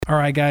All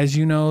right, guys,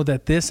 you know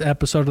that this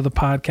episode of the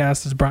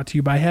podcast is brought to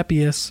you by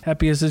Hepius.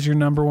 Hepius is your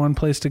number one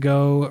place to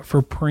go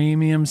for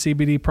premium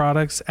CBD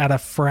products at a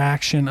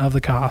fraction of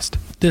the cost.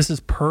 This is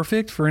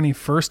perfect for any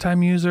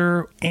first-time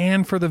user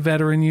and for the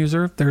veteran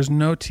user. There's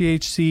no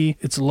THC.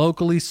 It's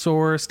locally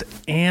sourced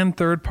and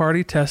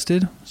third-party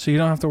tested, so you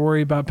don't have to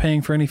worry about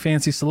paying for any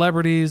fancy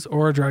celebrities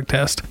or a drug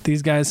test.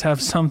 These guys have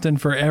something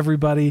for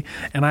everybody,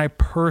 and I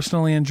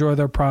personally enjoy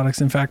their products.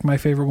 In fact, my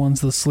favorite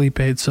one's the sleep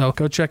aid. So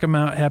go check them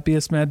out,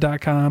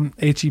 hepiusmed.com,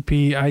 HEPIUSMED.com.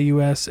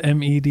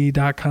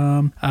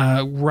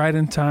 Right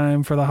in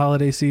time for the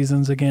holiday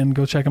seasons. Again,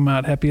 go check them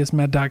out,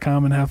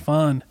 hepiusmed.com, and have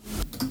fun.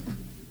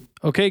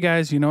 Okay,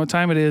 guys, you know what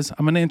time it is.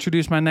 I'm going to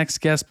introduce my next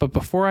guest, but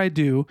before I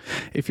do,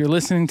 if you're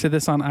listening to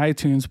this on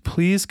iTunes,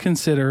 please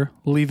consider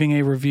leaving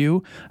a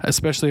review,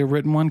 especially a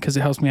written one, because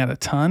it helps me out a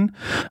ton.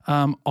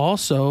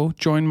 Also,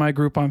 join my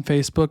group on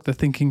Facebook, the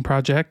Thinking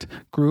Project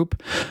group.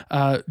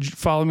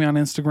 Follow me on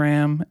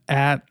Instagram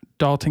at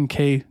Dalton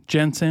K.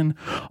 Jensen.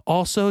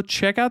 Also,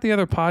 check out the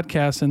other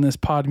podcasts in this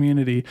pod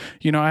community.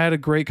 You know, I had a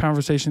great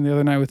conversation the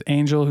other night with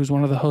Angel, who's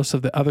one of the hosts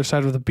of The Other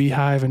Side of the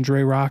Beehive, and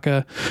Dre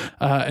Rocca.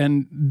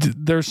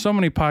 There's so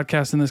many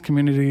podcasts in this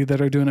community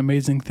that are doing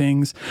amazing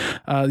things.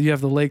 You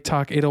have the Lake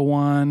Talk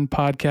 801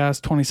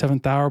 podcast,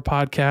 27th Hour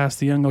podcast,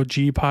 the Young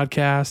OG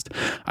podcast.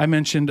 I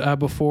mentioned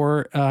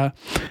before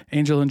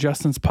Angel and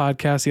Justin's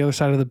podcast, The Other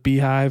Side of the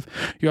Beehive.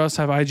 You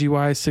also have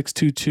IGY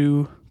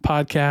 622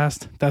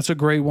 podcast. That's a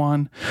great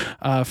one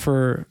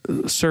for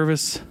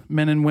service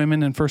men and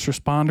women and first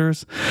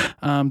responders.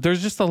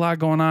 There's just a lot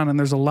going on, and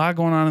there's a lot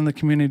going on in the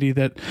community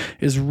that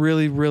is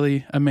really,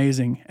 really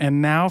amazing.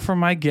 And now for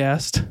my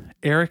guest,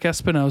 Eric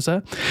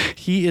Espinosa.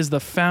 He is the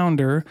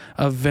founder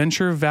of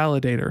Venture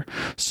Validator.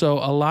 So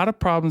a lot of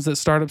problems that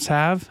startups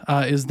have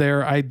is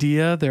their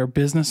idea, their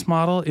business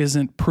model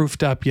isn't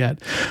proofed up yet.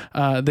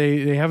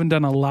 They haven't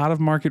done a lot of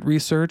market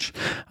research,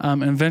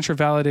 and Venture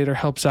Validator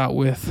helps out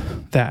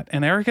with that.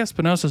 And Eric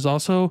Espinosa is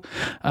also,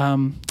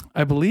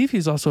 I believe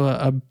he's also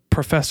a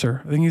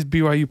professor. I think he's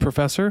BYU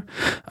professor.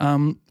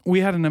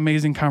 We had an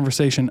amazing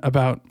conversation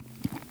about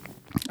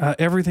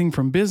everything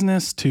from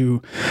business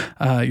to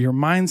your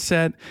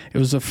mindset. It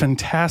was a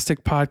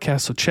fantastic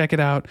podcast, so check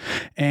it out.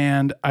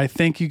 And I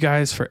thank you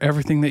guys for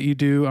everything that you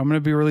do. I'm going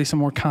to be releasing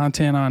more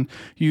content on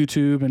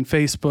YouTube and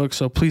Facebook,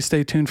 so please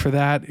stay tuned for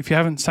that. If you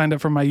haven't signed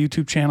up for my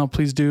YouTube channel,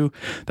 please do.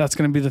 That's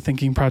going to be the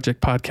Thinking Project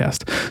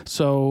podcast.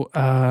 So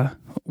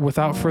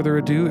without further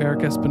ado,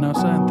 Eric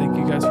Espinosa, and thank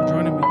you guys for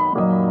joining me.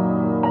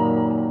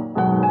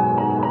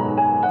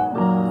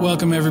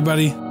 Welcome,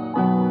 everybody.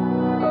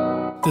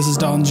 This is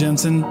Dalton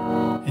Jensen,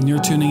 and you're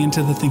tuning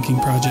into the Thinking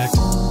Project.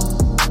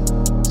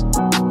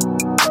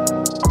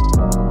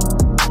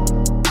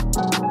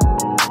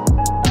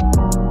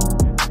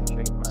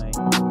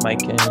 My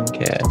mic in.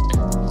 Okay.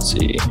 Let's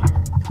see.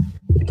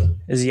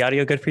 Is the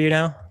audio good for you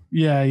now?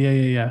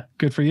 Yeah.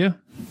 Good for you?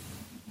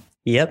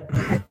 Yep.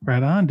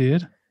 Right on,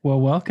 dude.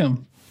 Well,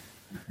 welcome.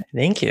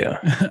 Thank you.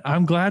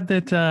 I'm glad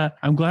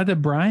that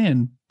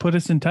Brian put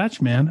us in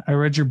touch, man. I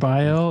read your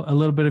bio, a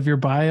little bit of your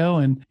bio,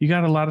 and you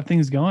got a lot of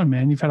things going,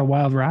 man. You've had a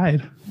wild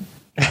ride.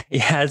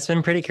 Yeah, it's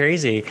been pretty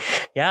crazy.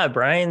 Yeah,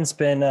 Brian's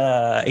been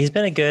he's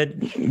been a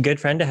good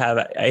friend to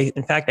have.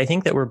 In fact, I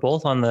think that we're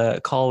both on the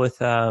call with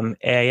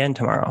AIN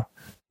tomorrow.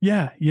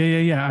 Yeah.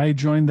 I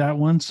joined that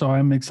one, so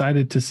I'm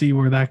excited to see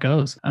where that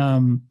goes.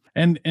 And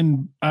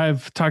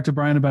I've talked to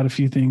Brian about a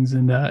few things,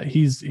 and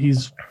he's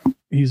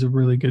a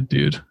really good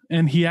dude.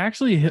 And he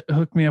actually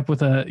hooked me up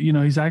with a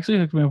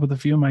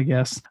few of my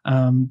guests,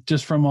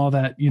 just from all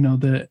that,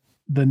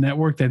 the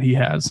network that he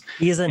has.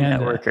 He's a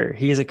networker.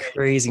 He is a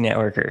crazy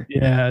networker.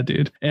 Yeah,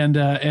 dude.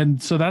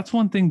 And so that's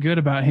one thing good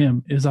about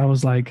him is I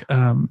was like,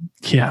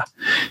 he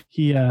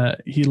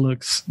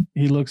looks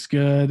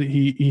good.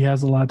 He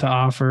has a lot to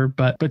offer,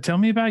 but tell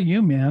me about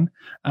you, man.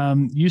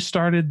 You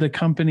started the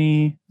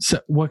company. So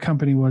what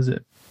company was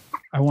it?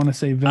 I want to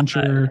say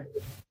Venture.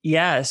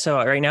 Yeah. So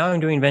right now I'm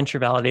doing Venture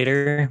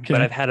Validator, okay.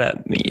 But I've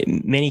had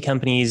many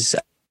companies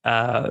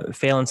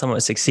fail and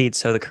somewhat succeed.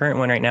 So the current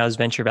one right now is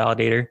Venture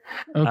Validator.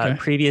 Okay.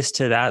 Previous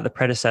to that, the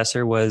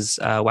predecessor was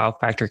Wow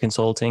Factor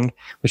Consulting,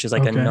 which is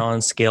like a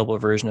non-scalable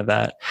version of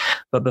that.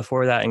 But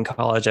before that in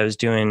college, I was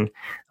doing,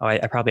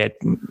 I probably had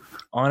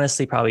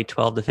honestly probably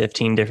 12 to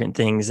 15 different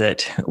things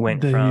that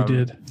went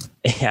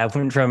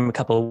from a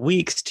couple of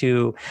weeks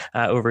to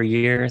over a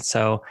year.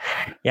 So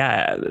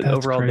yeah, that's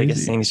overall crazy.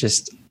 Biggest things,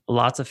 just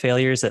lots of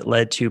failures that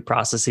led to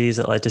processes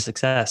that led to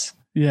success.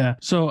 Yeah.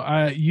 So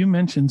you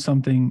mentioned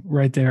something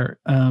right there.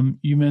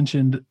 You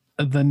mentioned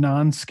the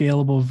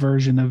non-scalable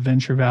version of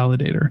Venture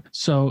Validator.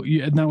 So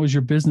and that was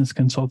your business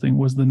consulting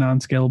was the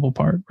non-scalable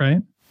part,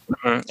 right?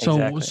 Mm-hmm,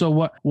 exactly. So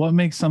what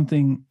makes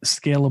something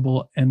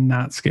scalable and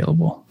not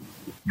scalable?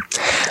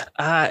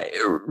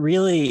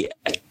 Really,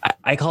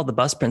 I call it the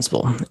bus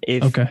principle.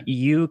 If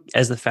you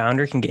as the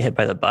founder can get hit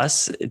by the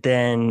bus,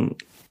 then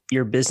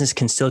your business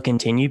can still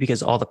continue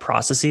because all the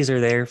processes are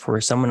there for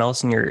someone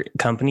else in your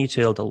company to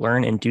be able to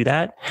learn and do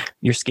that.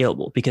 You're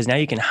scalable because now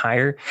you can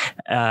hire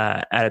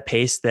at a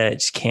pace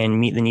that can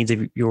meet the needs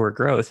of your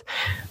growth.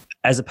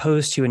 as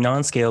opposed to a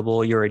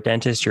non-scalable, you're a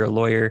dentist, you're a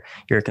lawyer,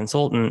 you're a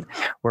consultant,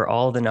 where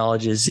all the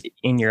knowledge is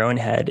in your own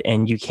head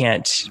and you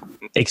can't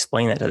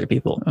explain that to other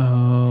people.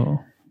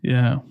 Oh,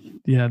 yeah.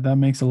 Yeah, that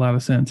makes a lot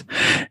of sense.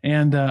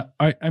 And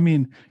I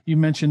mean, you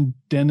mentioned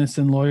dentists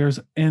and lawyers,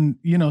 and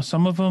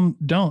some of them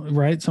don't,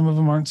 right? Some of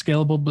them aren't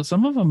scalable, but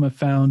some of them have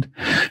found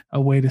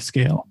a way to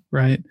scale,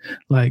 right?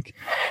 Like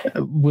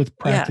with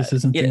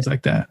practices and things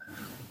like that.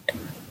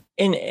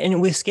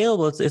 And with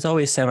scalable, it's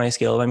always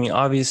semi-scalable. I mean,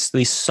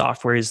 obviously,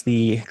 software is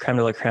the creme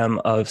de la creme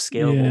of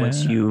scalable. Yeah.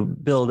 Once you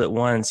build it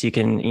once, you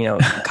can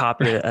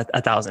copy it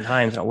 1,000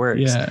 times and it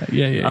works.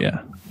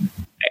 Yeah.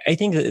 I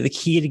think that the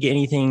key to get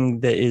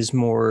anything that is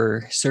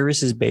more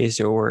services based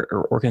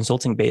or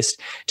consulting based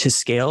to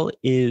scale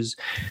is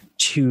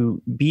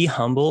to be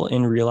humble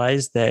and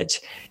realize that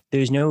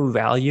there's no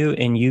value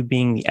in you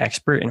being the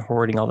expert and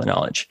hoarding all the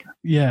knowledge.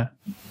 Yeah,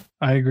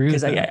 I agree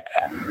with that.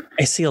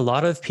 I see a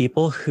lot of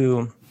people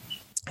who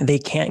they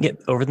can't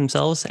get over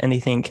themselves and they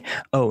think,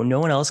 oh, no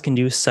one else can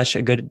do such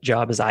a good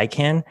job as I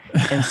can.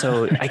 And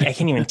so I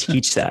can't even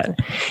teach that.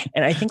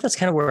 And I think that's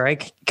kind of where I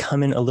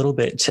come in a little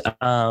bit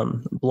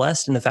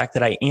blessed in the fact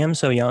that I am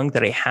so young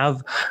that I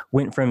have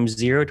went from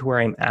zero to where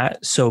I'm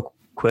at so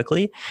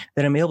quickly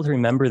that I'm able to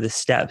remember the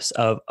steps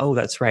of, oh,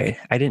 that's right,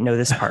 I didn't know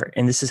this part.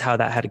 And this is how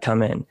that had to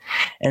come in.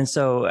 And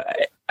so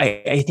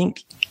I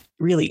think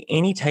really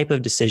any type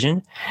of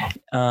decision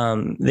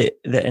that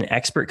an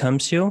expert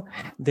comes to,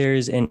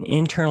 there's an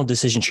internal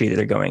decision tree that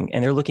they're going,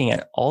 and they're looking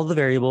at all the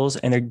variables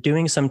and they're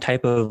doing some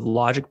type of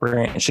logic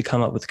branch to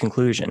come up with a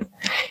conclusion.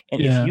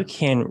 And if you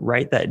can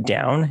write that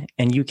down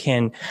and you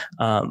can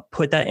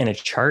put that in a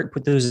chart,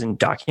 put those in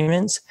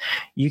documents,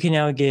 you can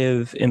now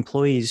give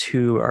employees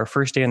who are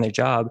first day on their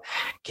job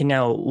can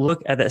now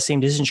look at that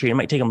same decision tree. It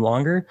might take them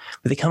longer,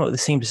 but they come up with the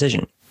same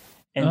decision.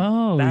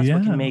 And that's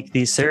what can make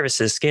these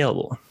services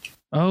scalable.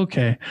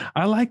 Okay.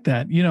 I like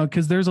that,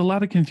 because there's a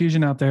lot of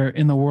confusion out there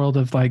in the world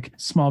of like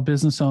small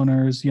business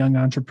owners, young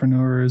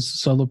entrepreneurs,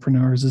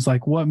 solopreneurs is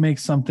like, what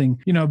makes something,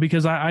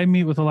 because I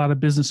meet with a lot of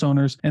business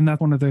owners and that's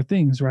one of their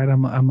things, right?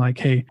 I'm like,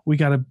 hey, we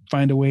got to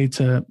find a way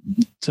to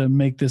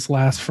make this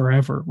last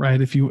forever, right?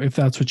 If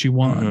that's what you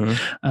want,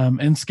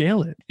 and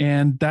scale it.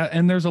 And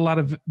there's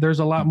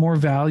a lot more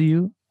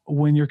value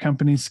when your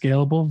company's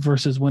scalable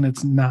versus when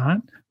it's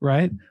not,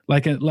 right?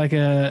 Like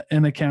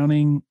an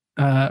accounting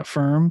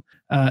firm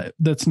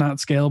that's not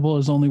scalable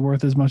is only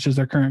worth as much as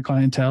their current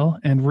clientele,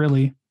 and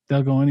really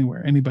they'll go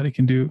anywhere. Anybody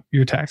can do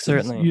your taxes.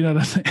 Certainly, you know what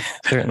I'm saying?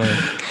 Certainly.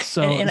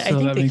 And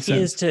I think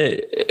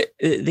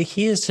the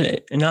key is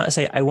to not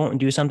say I won't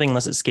do something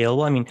unless it's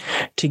scalable. I mean,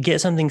 to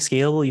get something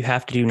scalable, you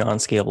have to do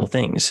non-scalable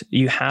things.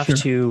 You have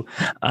to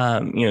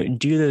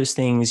do those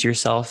things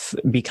yourself.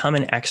 Become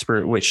an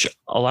expert, which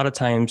a lot of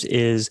times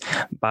is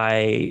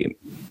by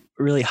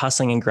really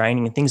hustling and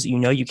grinding and things that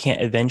you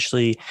can't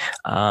eventually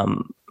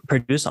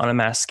produce on a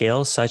mass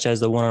scale, such as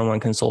the one-on-one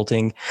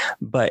consulting.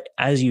 But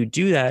as you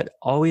do that,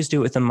 always do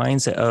it with the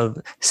mindset of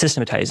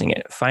systematizing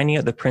it, finding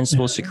out the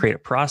principles to create a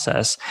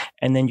process,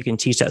 and then you can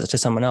teach that to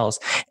someone else.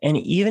 And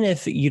even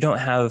if you don't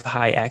have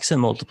high exit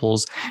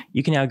multiples,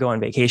 you can now go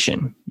on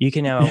vacation. You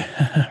can now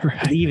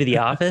leave the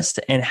office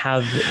and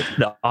have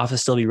the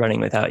office still be running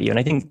without you. And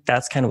I think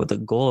that's kind of what the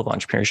goal of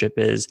entrepreneurship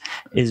is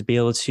be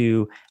able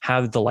to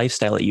have the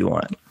lifestyle that you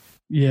want.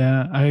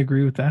 Yeah, I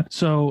agree with that.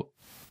 So,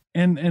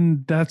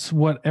 and that's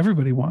what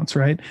everybody wants,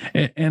 right?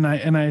 And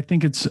I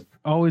think it's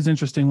always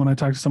interesting when I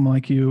talk to someone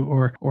like you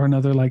or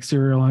another like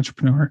serial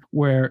entrepreneur,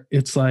 where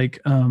it's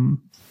like,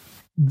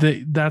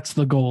 that's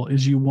the goal,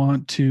 is you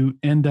want to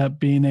end up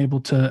being able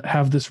to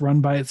have this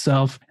run by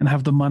itself and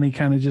have the money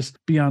kind of just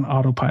be on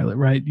autopilot,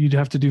 right? You'd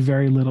have to do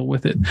very little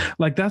with it.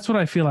 Like, that's what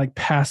I feel like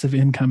passive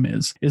income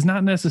is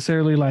not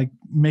necessarily like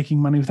making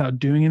money without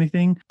doing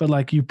anything, but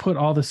like you put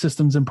all the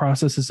systems and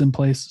processes in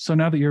place. So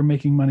now that you're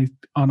making money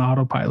on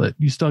autopilot,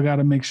 you still got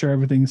to make sure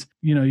everything's,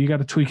 you got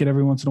to tweak it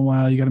every once in a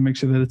while. You got to make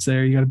sure that it's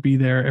there. You got to be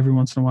there every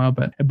once in a while.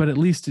 But at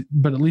least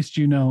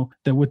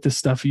that with this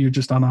stuff, you're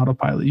just on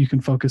autopilot. You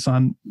can focus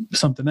on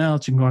something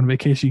else. You can go on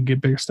vacation, you can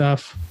get bigger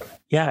stuff.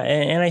 Yeah.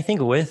 And I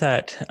think with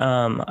that,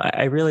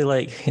 I really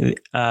like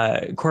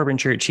Corbin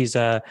Church. He's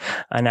an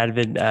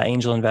avid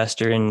angel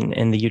investor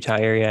in the Utah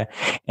area.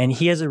 And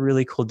he has a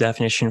really cool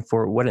definition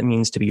for what it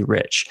means to be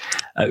rich.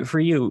 For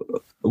you,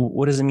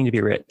 what does it mean to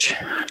be rich?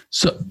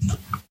 So,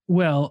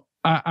 well,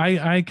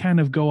 I kind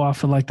of go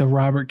off of like the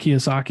Robert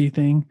Kiyosaki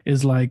thing,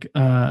 is like,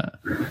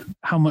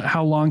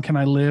 how long can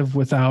I live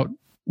without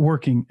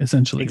working,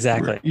 essentially?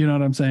 Exactly. You know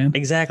what I'm saying?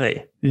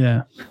 Exactly.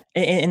 Yeah.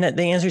 And that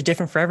the answer is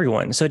different for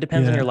everyone. So it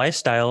depends on your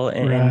lifestyle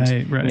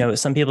and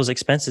some people's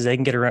expenses, they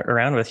can get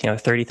around with,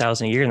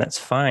 $30,000 a year, and that's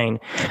fine.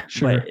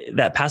 Sure. But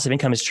that passive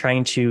income is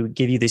trying to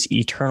give you this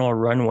eternal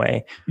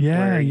runway.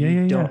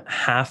 You don't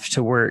have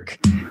to work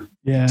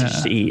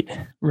just to eat.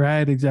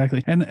 Right.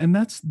 Exactly. And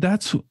that's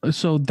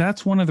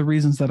one of the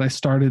reasons that I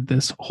started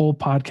this whole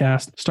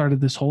podcast,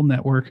 started this whole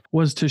network,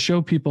 was to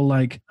show people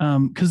like,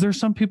 cause there's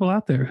some people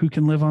out there who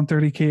can live on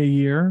 $30K a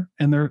year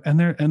and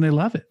they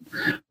love it.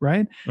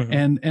 Right.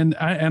 Mm-hmm. And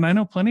I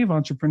know plenty of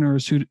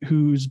entrepreneurs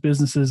whose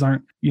businesses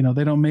aren't,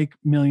 they don't make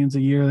millions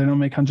a year. They don't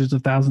make hundreds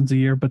of thousands a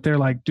year, but they're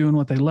like doing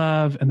what they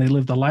love and they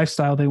live the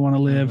lifestyle they want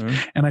to live.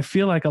 Mm-hmm. And I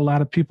feel like a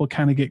lot of people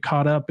kind of get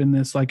caught up in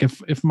this. Like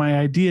if my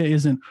idea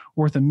isn't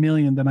worth $1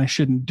 million, then I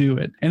shouldn't do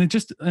it.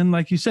 And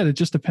like you said, it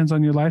just depends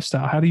on your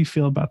lifestyle. How do you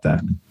feel about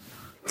that?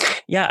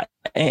 Yeah.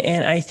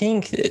 And I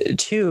think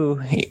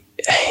too,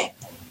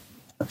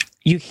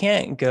 you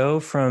can't go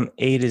from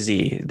A to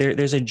Z.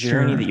 There's a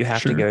journey that you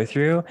have to go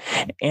through.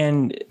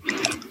 And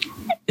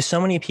so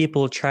many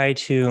people try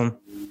to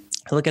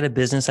look at a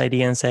business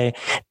idea and say,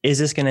 is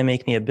this going to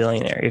make me a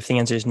billionaire? If the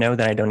answer is no,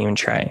 then I don't even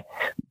try.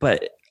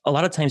 But a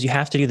lot of times you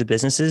have to do the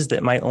businesses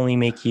that might only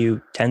make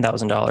you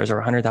 $10,000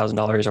 or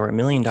 $100,000 or $1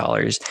 million.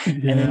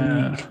 And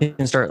then you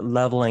can start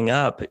leveling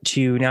up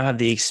to now have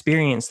the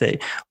experience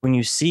that when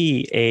you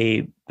see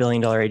a $1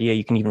 billion idea,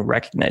 you can even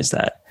recognize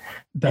that.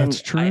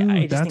 That's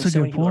true. That's a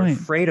good point.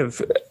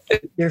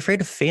 They're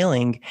afraid of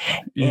failing,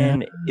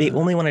 and they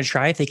only want to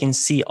try if they can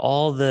see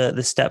all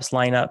the steps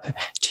line up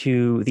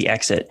to the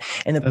exit.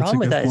 And the problem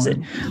with that is that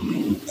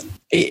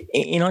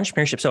in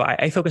entrepreneurship, so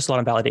I focus a lot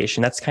on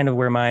validation. That's kind of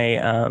where my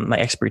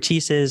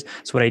expertise is.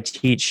 It's what I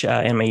teach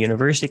in my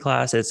university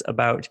class. It's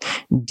about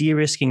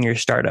de-risking your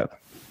startup.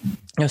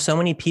 So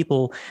many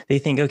people, they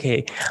think,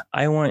 okay,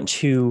 I want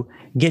to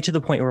get to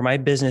the point where my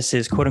business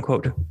is quote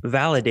unquote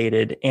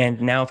validated.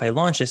 And now if I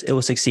launch this, it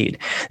will succeed.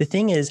 The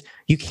thing is,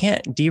 you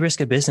can't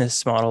de-risk a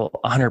business model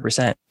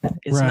 100%.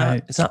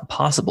 It's not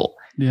possible.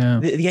 Yeah.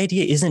 The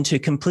idea isn't to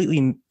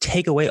completely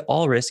take away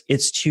all risk.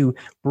 It's to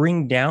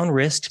bring down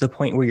risk to the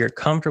point where you're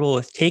comfortable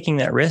with taking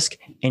that risk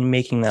and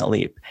making that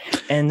leap.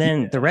 And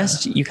then the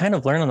rest, you kind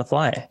of learn on the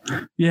fly.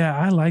 Yeah,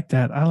 I like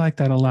that. I like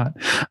that a lot.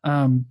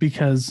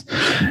 Because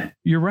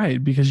you're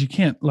right, because you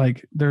can't,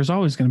 there's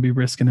always going to be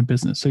risk in a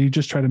business. So you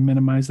just try to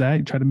minimize that.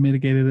 You try to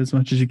mitigate it as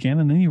much as you can,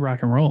 and then you rock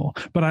and roll.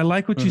 But I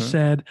like what you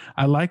said.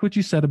 I like what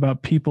you said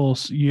about people.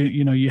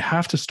 You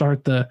have to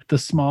start the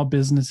small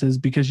businesses,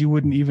 because you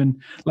wouldn't even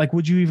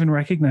would you even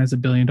recognize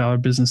 $1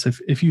 billion business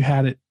if you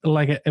had it,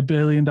 like a $1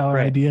 billion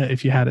idea,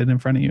 if you had it in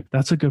front of you?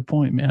 That's a good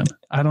point, man.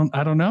 I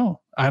don't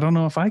know. I don't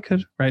know if I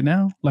could right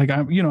now. I'm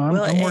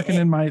working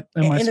in my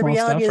small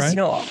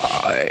stuff,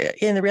 right?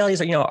 And the reality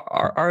is,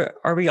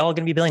 are we all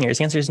going to be billionaires?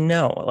 The answer is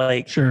no.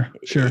 Sure.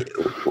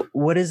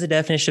 What is the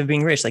definition of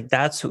being rich?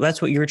 That's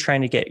what you're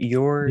trying to get,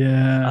 your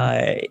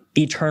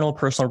eternal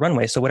personal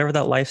runway. So whatever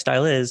that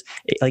lifestyle is,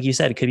 like you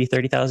said, it could be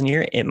 30,000 a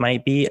year. It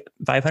might be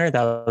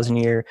 500,000 a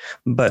year.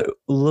 But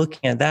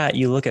looking at that,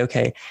 you look,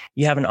 okay,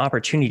 you have an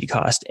opportunity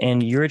cost,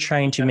 and you're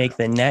trying to make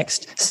the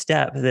next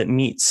step that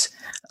meets,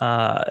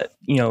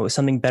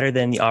 something better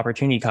than the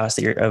opportunity cost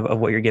that of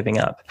what you're giving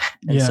up.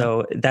 And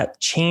so that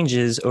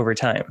changes over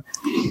time.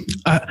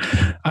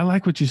 I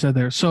like what you said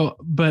there. So,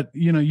 but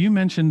you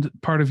mentioned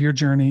part of your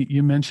journey.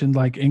 You mentioned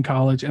in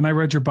college, and I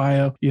read your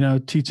bio,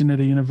 teaching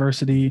at a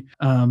university,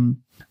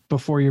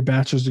 before your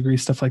bachelor's degree,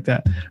 stuff like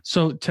that.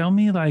 So tell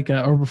me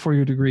or before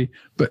your degree,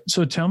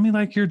 so tell me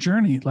your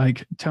journey,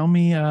 tell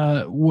me,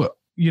 what,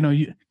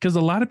 because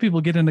a lot of people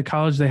get into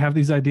college, they have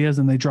these ideas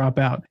and they drop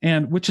out,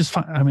 and which is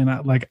fine. I mean,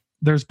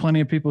 there's plenty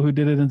of people who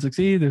did it and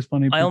succeed. There's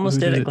plenty of people I almost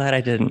did it. Glad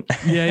I didn't.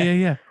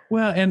 Yeah.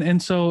 Well, and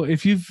so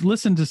if you've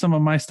listened to some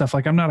of my stuff,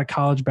 I'm not a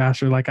college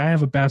bachelor. I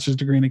have a bachelor's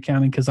degree in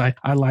accounting because I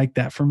like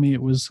that. For me,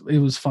 it was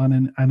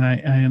fun and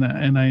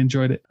I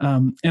enjoyed it.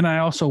 And I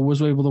also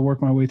was able to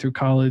work my way through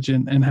college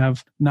and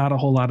have not a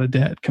whole lot of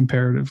debt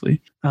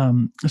comparatively.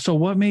 So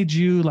what made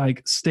you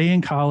stay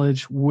in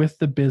college with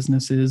the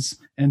businesses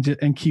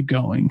and keep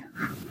going?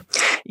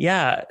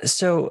 Yeah.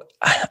 So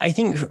I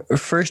think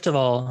first of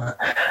all,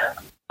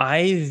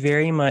 I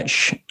very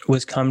much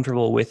was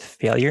comfortable with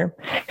failure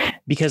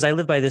because I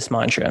live by this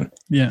mantra.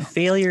 Yeah.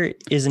 Failure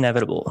is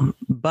inevitable,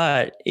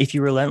 but if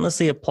you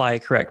relentlessly apply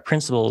correct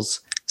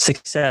principles,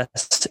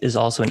 success is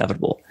also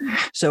inevitable.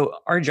 So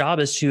our job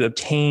is to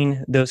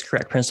obtain those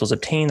correct principles,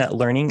 obtain that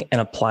learning and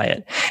apply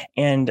it.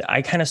 And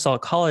I kind of saw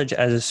college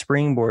as a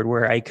springboard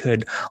where I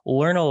could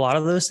learn a lot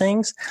of those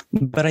things.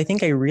 But I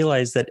think I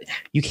realized that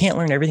you can't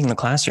learn everything in the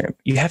classroom.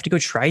 You have to go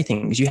try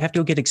things. You have to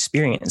go get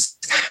experience.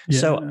 Yeah.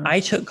 So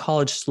I took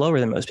college slower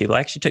than most people. I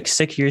actually took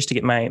 6 years to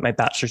get my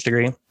bachelor's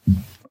degree.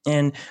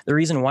 And the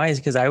reason why is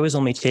because I was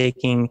only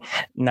taking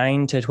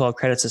 9 to 12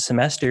 credits a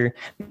semester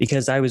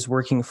because I was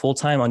working full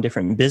time on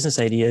different business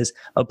ideas,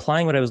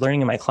 applying what I was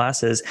learning in my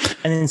classes,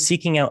 and then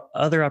seeking out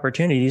other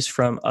opportunities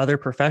from other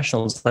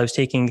professionals. I was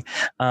taking,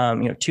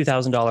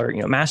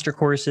 $2,000, master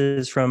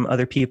courses from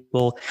other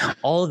people.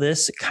 All of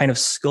this kind of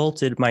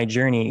sculpted my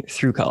journey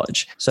through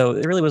college. So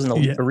it really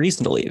wasn't a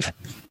reason to leave.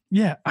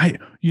 Yeah.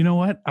 You know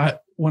what?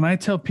 When I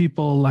tell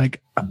people,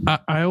 like,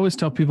 I always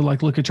tell people,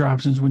 like, look at your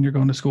options when you're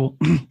going to school.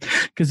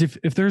 Cause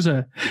if there's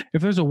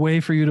a way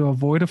for you to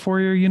avoid a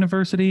 4-year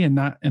university and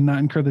not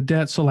incur the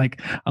debt. So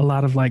like a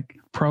lot of like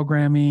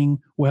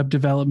programming, web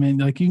development,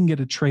 like you can go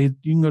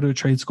to a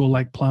trade school,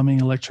 like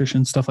plumbing,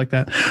 electrician, stuff like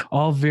that,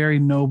 all very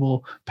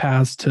noble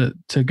paths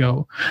to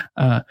go.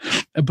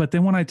 But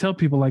then when I tell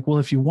people, like, well,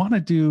 if you want to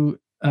do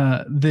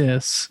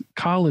this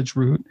college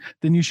route,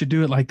 then you should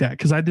do it like that.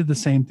 Cause I did the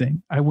same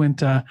thing. I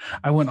went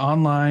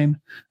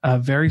online,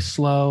 very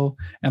slow,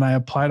 and I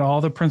applied all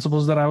the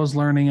principles that I was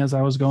learning as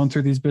I was going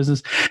through these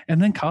business.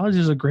 And then college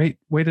is a great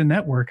way to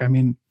network. I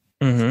mean,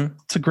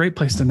 it's a great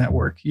place to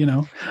network, you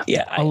know?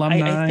 Yeah.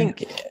 Alumni.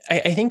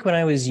 I think when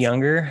I was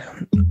younger,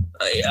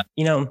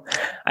 you know,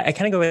 I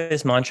kind of go with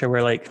this mantra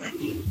where, like,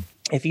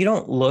 if you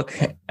don't look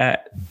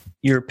at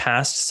your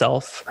past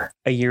self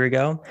a year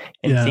ago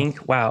and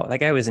think, wow, that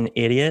guy was an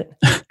idiot,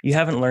 you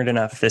haven't learned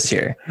enough this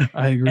year.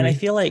 I agree. And I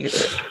feel like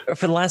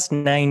for the last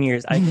 9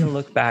 years, I can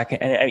look back,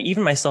 and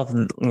even myself,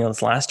 you know,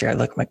 this last year, I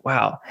look like,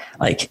 wow,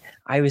 like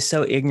I was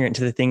so ignorant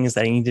to the things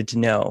that I needed to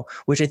know,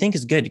 which I think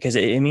is good because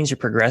it means you're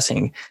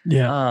progressing.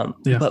 Yeah.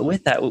 But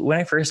with that, when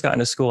I first got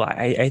into school,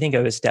 I think I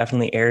was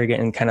definitely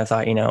arrogant and kind of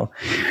thought, you know,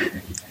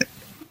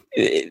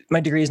 my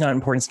degree is not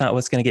important. It's not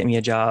what's going to get me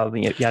a job,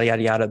 yada,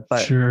 yada, yada.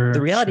 But the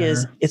reality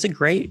is it's a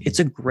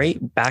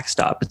great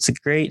backstop. It's a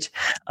great,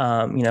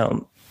 you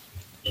know,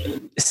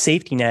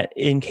 safety net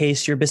in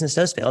case your business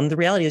does fail. And the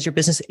reality is your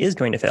business is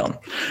going to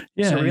fail.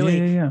 Yeah. So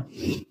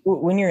really,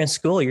 when you're in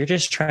school, you're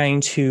just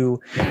trying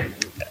to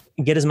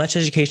get as much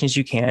education as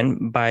you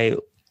can by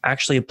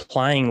actually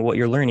applying what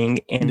you're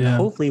learning. And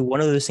hopefully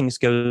one of those things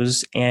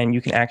goes and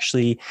you can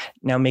actually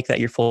now make that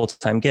your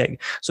full-time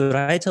gig. So what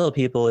I tell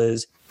people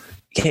is,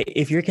 okay,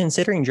 if you're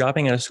considering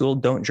dropping out of school,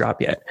 don't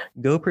drop yet.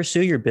 Go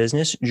pursue your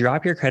business,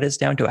 drop your credits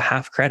down to a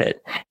half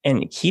credit,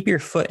 and keep your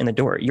foot in the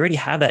door. You already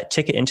have that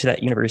ticket into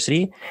that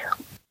university.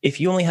 If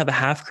you only have a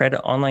half credit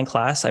online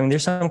class, I mean,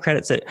 there's some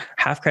credits that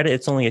half credit,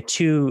 it's only a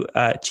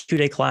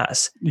two-day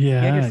class.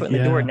 Yeah, you have your foot in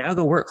the door. Now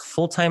go work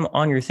full-time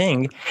on your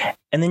thing.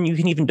 And then you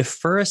can even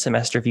defer a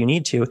semester if you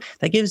need to.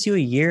 That gives you a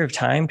year of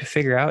time to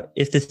figure out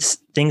if this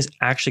thing's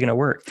actually going to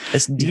work.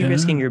 It's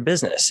de-risking your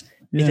business.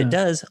 If it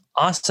does,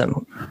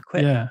 awesome,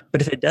 quit.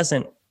 But if it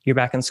doesn't, you're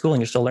back in school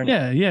and you're still learning.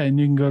 Yeah, and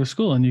you can go to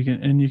school and you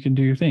can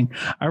do your thing.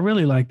 I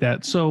really like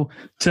that. So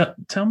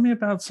tell me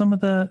about some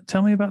of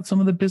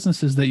the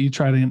businesses that you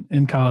tried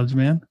in college,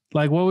 man.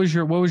 Like what was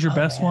your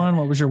best one?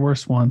 What was your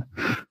worst one?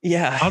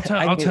 Yeah, I'll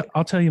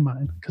tell you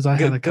mine because I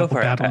had a couple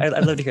bad ones.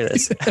 I'd love to hear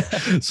this.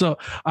 So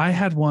I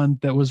had one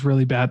that was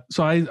really bad.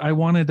 So I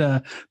wanted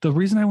the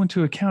reason I went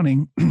to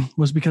accounting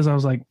was because I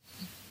was like,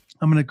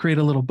 I'm going to create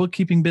a little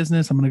bookkeeping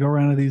business. I'm going to go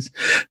around to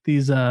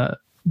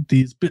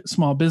these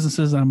small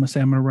businesses. And I'm going to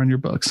say, I'm going to run your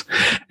books.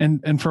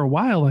 And for a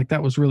while, like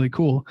that was really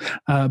cool.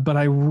 But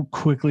I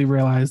quickly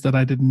realized that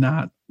I did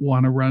not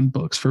want to run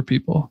books for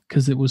people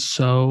because it was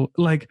so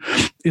like,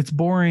 it's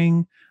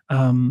boring.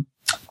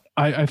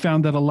 I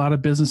found that a lot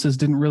of businesses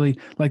didn't really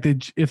like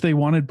if they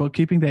wanted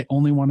bookkeeping, they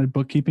only wanted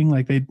bookkeeping.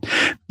 Like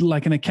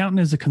an accountant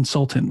is a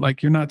consultant.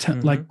 Like you're not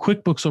like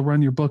QuickBooks will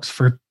run your books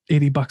for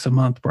 $80 a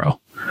month,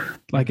 bro.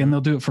 Like, and they'll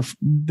do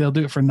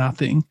it for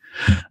nothing.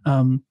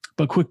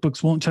 But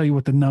QuickBooks won't tell you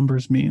what the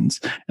numbers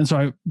means. And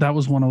so that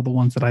was one of the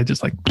ones that I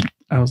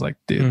was like,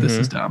 dude, this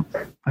is dumb.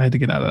 I had to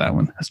get out of that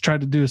one. I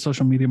tried to do a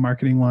social media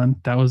marketing one.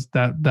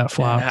 That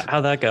flopped.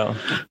 How'd that go?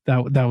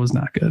 That was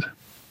not good.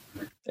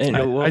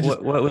 And what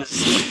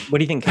do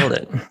you think killed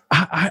it?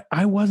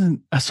 I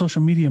wasn't a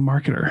social media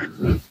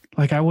marketer.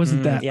 Like I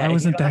wasn't that. I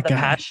wasn't that guy.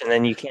 Passion,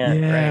 then you can't.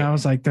 Yeah, right? I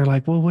was like, they're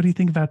like, well, what do you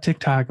think about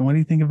TikTok and what do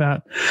you think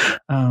about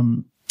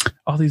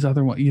all these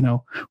other,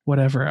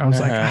 whatever. I was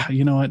like,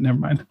 you know what? Never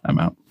mind. I'm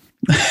out.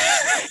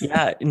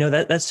 Yeah, no,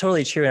 that's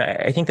totally true. And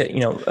I think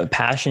that,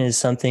 passion is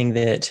something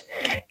that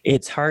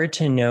it's hard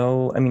to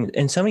know. I mean,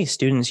 and so many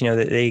students,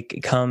 that they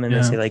come and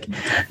they say like,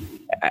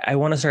 I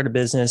want to start a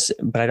business,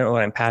 but I don't know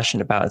what I'm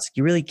passionate about. It's,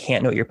 you really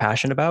can't know what you're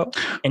passionate about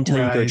until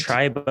you go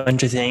try a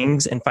bunch of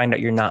things and find out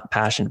you're not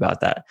passionate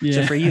about that. Yeah.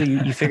 So for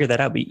you figured that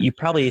out, but you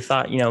probably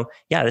thought,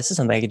 this is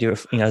something I could do,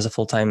 as a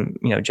full-time,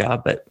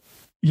 job, but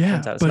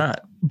it's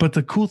not. But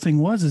the cool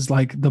thing is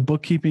like the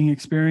bookkeeping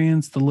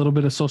experience, the little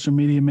bit of social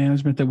media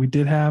management that we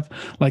did have,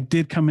 like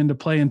did come into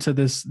play into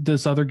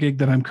this other gig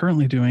that I'm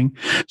currently doing.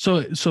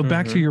 So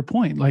back to your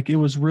point, like it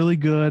was really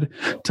good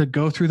to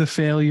go through the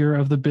failure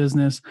of the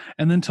business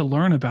and then to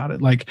learn about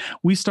it. Like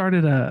we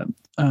started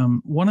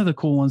one of the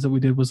cool ones that we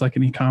did was like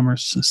an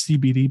e-commerce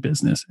CBD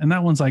business. And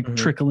that one's like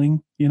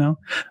trickling,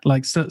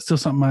 like still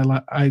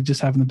something I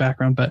just have in the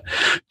background, but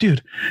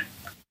dude,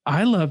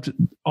 I loved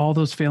all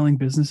those failing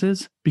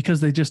businesses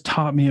because they just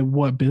taught me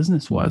what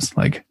business was.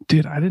 Like,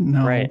 dude, I didn't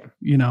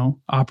know,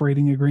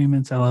 operating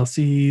agreements,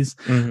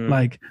 LLCs,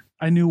 like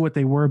I knew what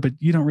they were, but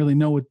you don't really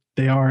know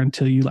they are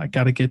until you like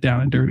got to get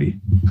down and dirty.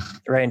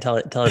 Right. Until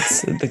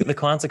it's the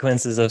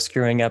consequences of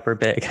screwing up are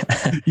big.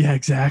 Yeah,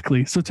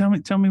 exactly. So tell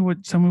me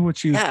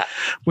what you got,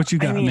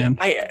 man.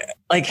 I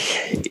like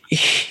a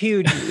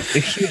huge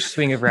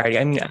swing of variety.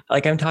 I mean,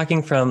 like I'm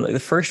talking from the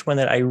first one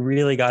that I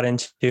really got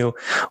into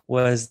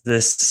was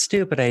this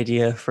stupid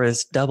idea for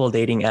this double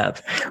dating app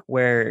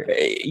where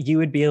you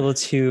would be able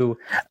to,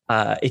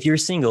 if you're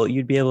single,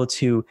 you'd be able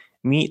to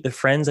meet the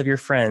friends of your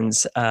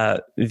friends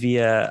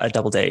via a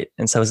double date.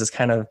 And so it was this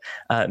kind of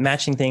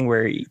matching thing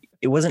where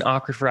it wasn't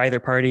awkward for either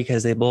party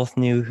because they both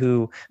knew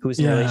who was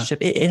in a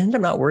relationship. It ended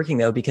up not working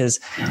though, because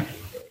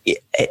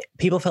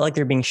people felt like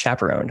they're being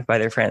chaperoned by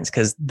their friends,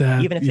 because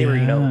even if they were,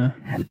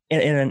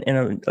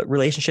 in a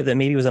relationship that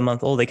maybe was a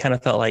month old, they kind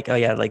of felt like, oh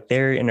yeah, like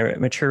they're in a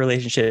mature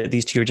relationship.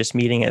 These two are just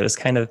meeting. It was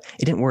kind of,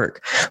 it didn't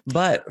work.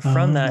 But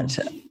from that,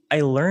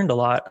 I learned a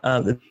lot.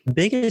 The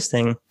biggest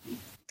thing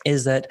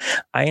is that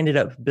I ended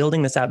up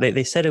building this app.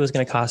 They said it was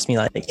going to cost me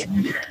like,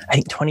 I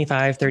think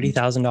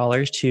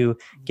 $25,000-$30,000 to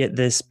get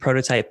this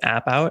prototype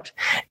app out.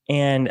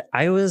 And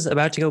I was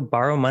about to go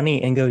borrow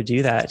money and go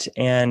do that.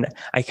 And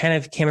I kind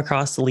of came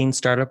across the lean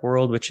startup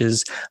world, which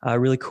is a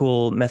really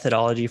cool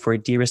methodology for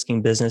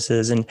de-risking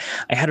businesses. And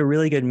I had a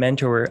really good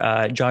mentor,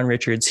 John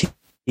Richards.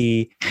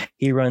 He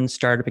runs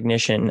Startup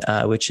Ignition,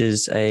 which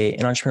is an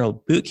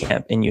entrepreneurial boot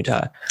camp in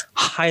Utah.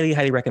 Highly,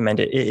 highly recommend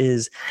it. It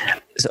is,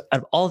 so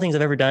out of all the things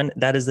I've ever done,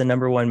 that is the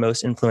number one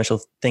most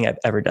influential thing I've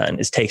ever done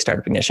is take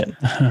Startup Ignition.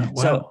 Wow.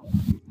 So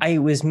I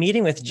was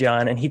meeting with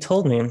John and he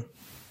told me,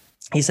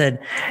 he said,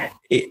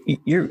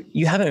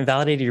 you haven't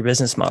validated your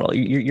business model.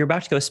 You're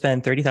about to go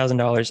spend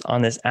 $30,000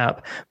 on this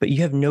app, but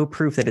you have no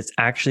proof that it's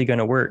actually going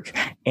to work.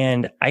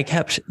 And I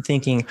kept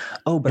thinking,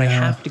 I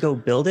have to go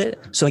build it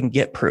so I can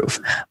get proof.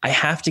 I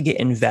have to get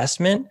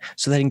investment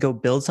so that I can go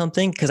build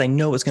something because I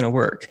know it's going to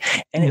work.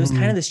 And it was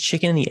kind of this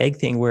chicken and the egg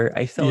thing where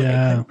I felt like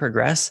I couldn't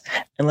progress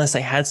unless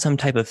I had some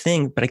type of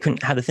thing, but I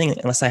couldn't have the thing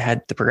unless I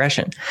had the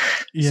progression.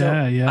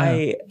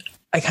 I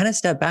kind of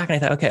stepped back and I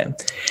thought, okay,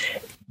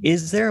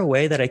 is there a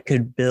way that I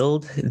could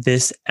build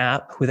this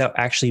app without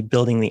actually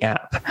building the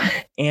app?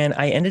 And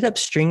I ended up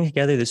stringing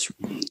together this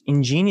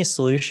ingenious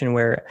solution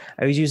where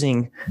I was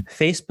using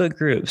Facebook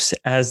groups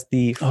as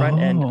the front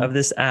end of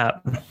this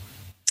app.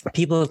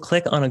 People would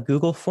click on a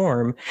Google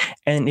form,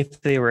 and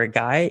if they were a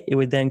guy, it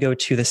would then go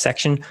to the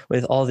section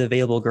with all the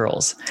available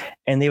girls,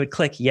 and they would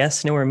click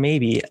yes, no, or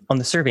maybe on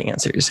the survey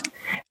answers.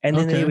 And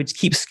then they would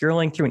keep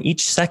scrolling through, and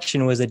each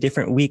section was a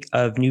different week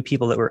of new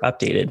people that were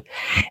updated.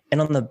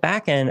 And on the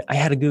back end, I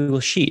had a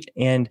Google Sheet,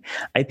 and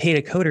I paid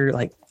a coder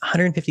like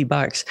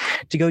 $150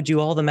 to go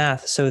do all the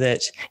math so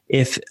that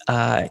if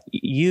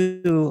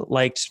you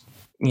liked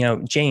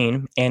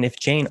Jane, and if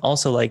Jane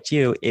also liked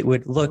you, it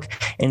would look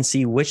and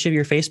see which of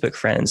your Facebook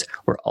friends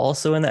were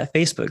also in that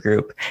Facebook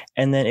group.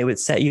 And then it would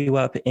set you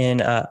up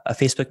in a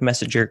Facebook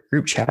Messenger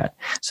group chat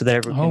so that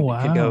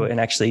everyone could go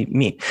and actually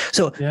meet.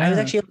 So I was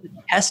actually able to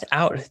test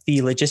out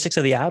the logistics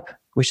of the app,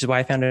 which is why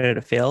I found out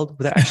it failed,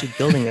 without actually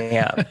building the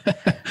app,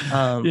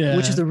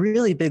 which is a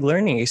really big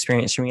learning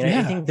experience for me. And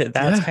I think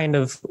that's kind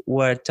of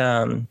what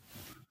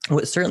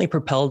certainly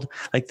propelled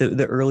like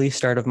the early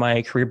start of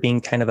my career,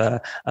 being kind of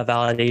a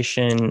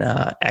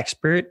validation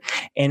expert,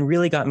 and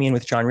really got me in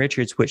with John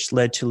Richards, which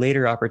led to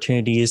later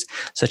opportunities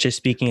such as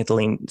speaking at the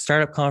Lean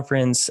Startup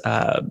Conference,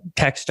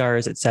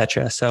 Techstars,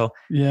 etc. So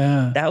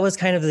that was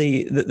kind of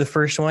the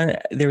first one.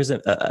 There was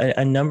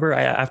a number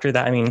after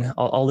that. I mean,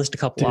 I'll list a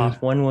couple off.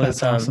 One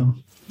was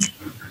awesome.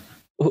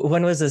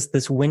 One was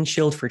this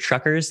windshield for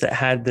truckers that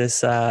had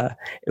this.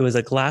 It was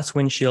a glass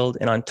windshield,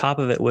 and on top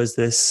of it was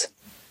this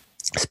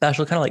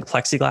special kind of like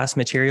plexiglass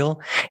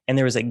material, and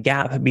there was a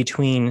gap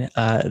between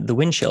the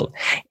windshield.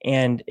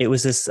 And it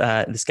was this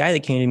guy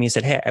that came to me and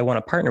said, "Hey, I want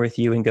to partner with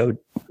you and go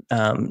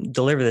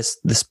deliver this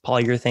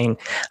polyurethane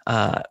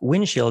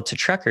windshield to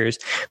truckers,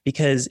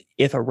 because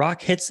if a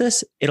rock hits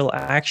this, it'll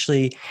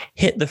actually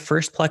hit the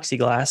first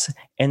plexiglass,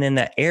 and then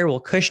that air will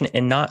cushion it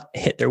and not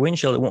hit their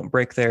windshield. It won't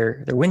break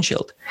their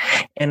windshield."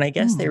 And I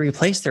guess they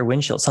replace their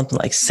windshield something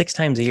like 6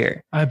 times a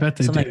year. I bet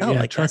they do.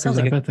 Truckers,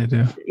 I bet they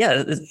do.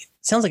 Yeah, it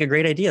sounds like a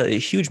great idea. A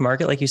huge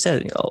market, like you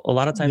said, a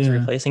lot of times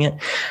replacing it.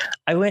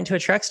 I went to a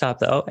truck stop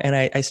though, and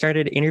I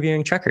started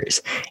interviewing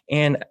truckers,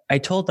 and I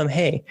told them,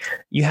 "Hey,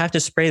 you have to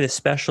spray this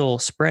special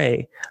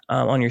spray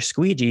on your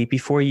squeegee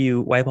before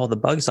you wipe all the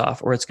bugs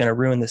off, or it's going to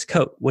ruin this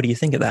coat. What do you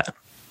think of that?"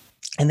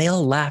 And they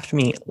all laughed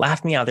me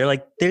out. They're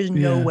like, "There's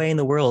no way in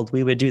the world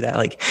we would do that.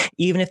 Like,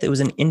 even if it was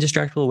an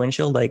indestructible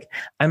windshield, like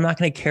I'm not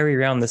going to carry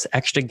around this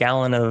extra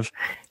gallon of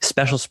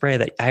special spray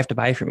that I have to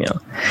buy from you."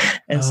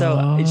 And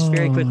so it's just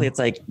very quickly, it's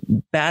like,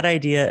 bad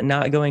idea,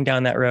 not going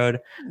down that road.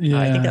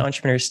 I think the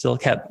entrepreneurs still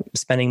kept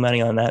spending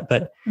money on that.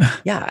 But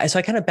so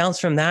I kind of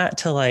bounced from that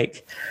to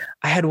like,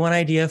 I had one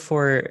idea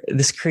for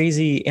this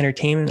crazy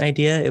entertainment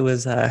idea. It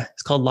was,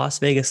 it's called Las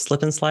Vegas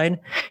Slip and Slide.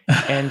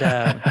 And,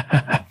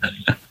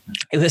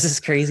 it was this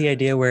crazy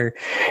idea where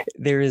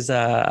there is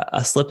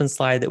a slip and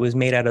slide that was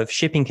made out of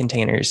shipping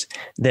containers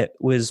that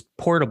was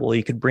portable.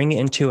 You could bring it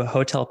into a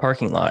hotel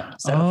parking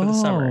lot, set up for the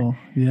summer.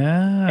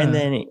 Yeah. And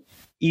then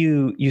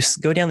you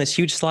go down this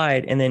huge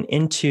slide and then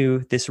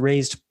into this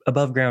raised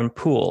above ground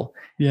pool.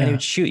 Yeah. And it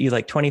would shoot you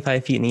like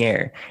 25 feet in the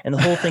air. And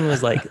the whole thing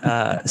was like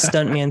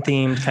stuntman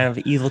themed, kind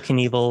of Evel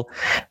Knievel.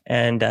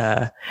 And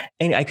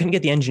I couldn't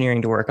get the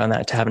engineering to work on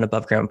that, to have an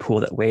above ground pool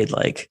that weighed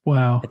like,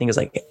 wow, I think it was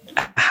like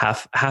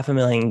half a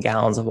million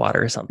gallons of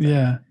water or something.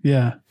 Yeah.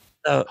 Yeah.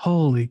 So,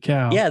 holy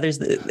cow. Yeah. There's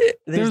that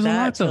a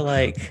lot to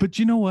like, but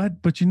you know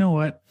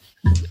what?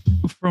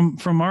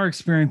 From our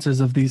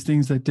experiences of these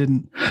things that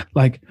didn't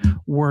like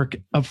work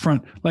up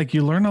front, like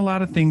you learn a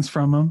lot of things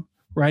from them,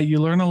 right? You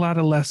learn a lot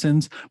of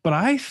lessons, but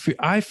I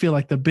feel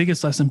like the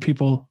biggest lesson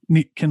people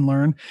can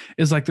learn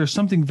is like there's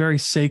something very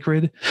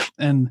sacred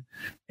and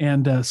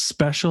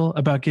special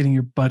about getting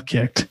your butt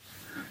kicked.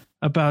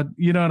 About,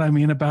 you know what I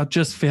mean? About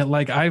just fail.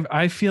 Like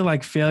I feel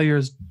like failure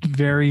is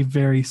very,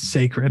 very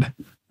sacred.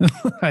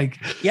 Like,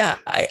 yeah,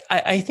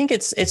 I think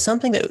it's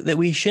something that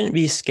we shouldn't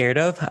be scared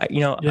of. I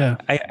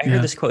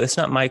heard this quote. It's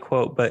not my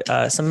quote,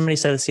 but somebody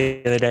said this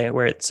the other day,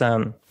 where it's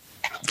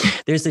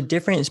there's a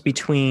difference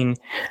between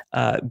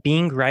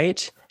being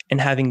right and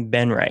having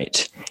been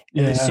right.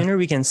 And the sooner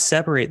we can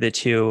separate the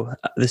two,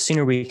 the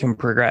sooner we can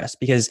progress,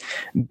 because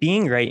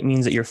being right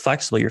means that you're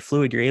flexible, you're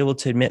fluid, you're able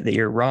to admit that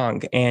you're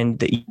wrong, and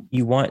that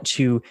you want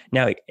to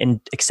now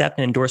accept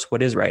and endorse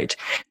what is right.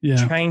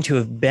 Yeah. Trying to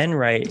have been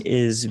right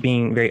is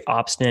being very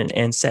obstinate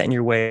and set in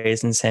your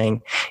ways and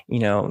saying,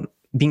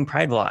 being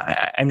prideful.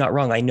 I'm not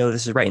wrong. I know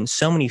this is right. And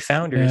so many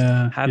founders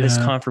have this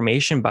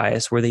confirmation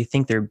bias where they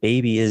think their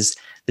baby is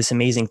this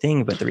amazing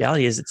thing, but the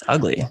reality is it's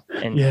ugly.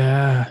 And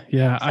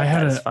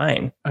that's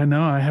fine. I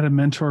know. I had a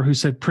mentor who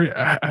said,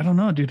 I don't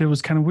know, dude, it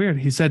was kind of weird.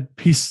 He said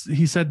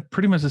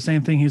pretty much the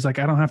same thing. He's like,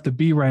 I don't have to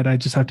be right. I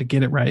just have to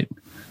get it right.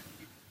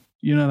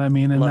 You know what I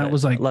mean? And that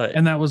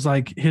was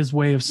like his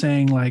way of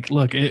saying, like,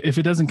 look, if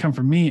it doesn't come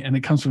from me and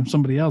it comes from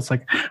somebody else,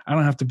 like, I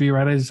don't have to be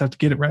right. I just have to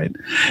get it right.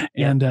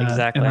 And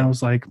exactly. And I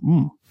was like,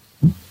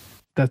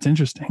 that's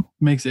interesting.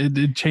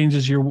 It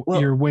changes your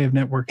way of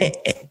networking.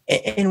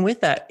 And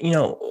with that,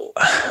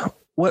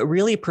 what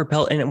really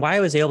propelled and why I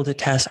was able to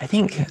test, I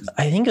think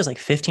it was like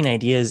 15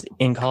 ideas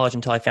in college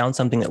until I found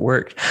something that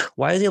worked.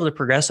 Why I was able to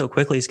progress so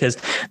quickly is because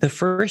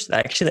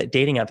that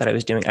dating app that I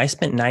was doing, I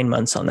spent 9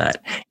 months on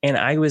that, and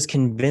I was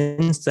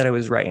convinced that I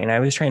was right. And I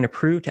was trying to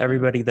prove to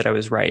everybody that I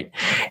was right.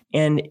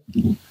 And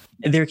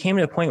there came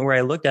to a point where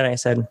I looked at it and I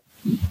said,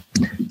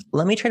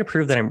 let me try to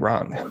prove that I'm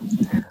wrong.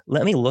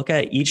 Let me look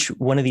at each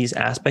one of these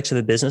aspects of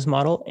the business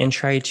model and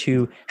try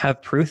to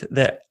have proof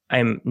that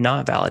I'm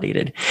not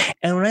validated.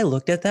 And when I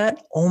looked at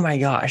that, oh my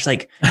gosh,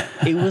 like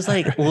it was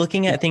like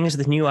looking at things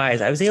with new eyes.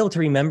 I was able to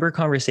remember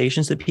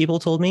conversations that people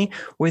told me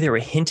where they were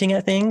hinting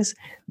at things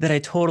that I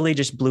totally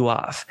just blew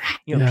off.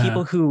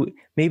 People who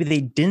maybe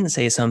they didn't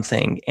say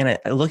something, and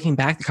looking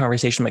back at the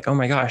conversation, I'm like, oh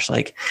my gosh,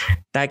 like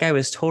that guy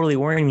was totally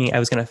warning me I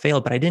was going to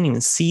fail, but I didn't even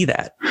see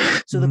that.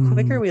 So the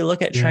quicker we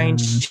look at trying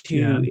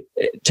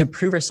to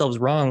prove ourselves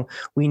wrong,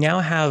 we now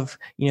have,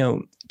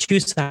 two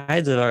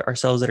sides of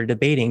ourselves that are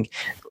debating,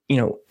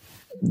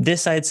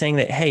 this side saying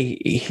that, hey,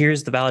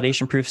 here's the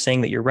validation proof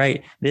saying that you're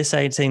right. This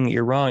side saying that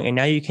you're wrong. And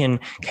now you can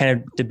kind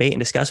of debate and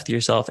discuss with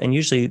yourself. And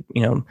usually,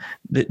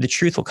 the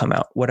truth will come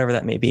out, whatever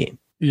that may be.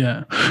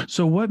 Yeah.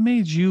 So what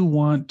made you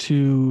want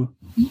to,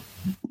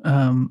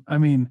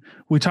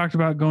 we talked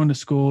about going to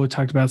school. We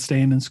talked about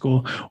staying in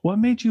school. What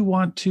made you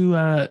want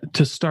to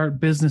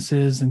start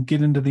businesses and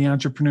get into the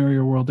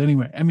entrepreneurial world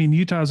anyway?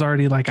 Utah's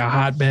already like a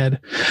hotbed.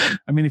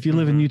 If you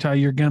live in Utah,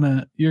 you're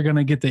gonna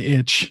get the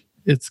itch.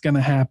 It's going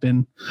to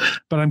happen.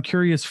 But I'm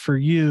curious for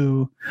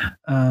you,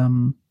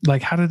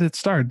 like, how did it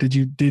start?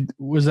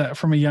 Was that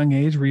from a young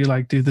age? Were you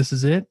like, dude, this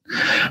is it?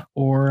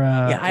 Or,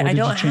 I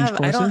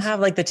don't have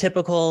like the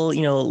typical,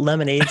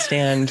 lemonade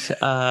stand,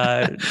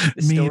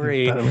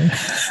 story.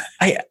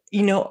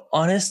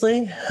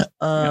 Honestly,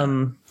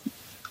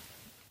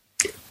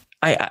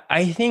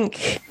 I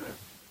think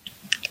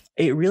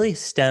it really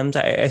stems.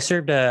 I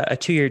served a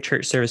 2-year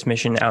church service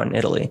mission out in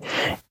Italy,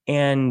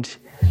 and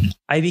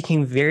I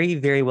became very,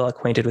 very well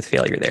acquainted with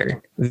failure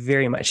there.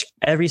 Very much.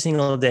 Every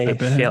single day,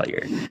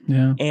 failure.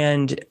 Yeah.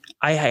 And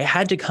I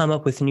had to come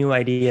up with new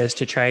ideas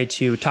to try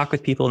to talk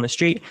with people in the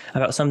street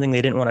about something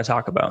they didn't want to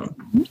talk about.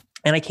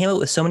 And I came up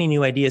with so many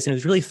new ideas, and it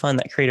was really fun,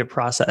 that creative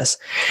process.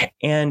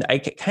 And I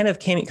kind of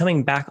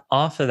coming back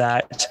off of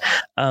that,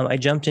 I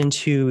jumped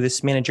into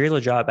this managerial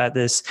job at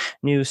this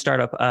new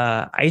startup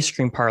ice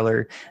cream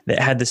parlor that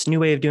had this new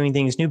way of doing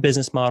things, new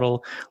business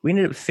model. We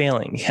ended up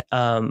failing.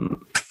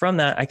 From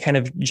that, I kind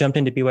of jumped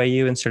into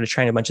BYU and started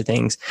trying a bunch of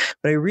things.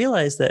 But I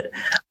realized that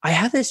I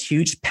have this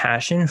huge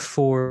passion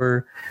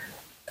for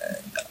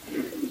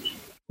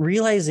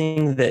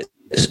realizing that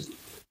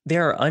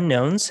there are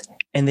unknowns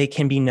and they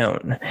can be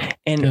known.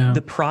 And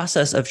the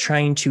process of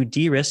trying to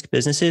de-risk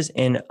businesses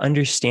and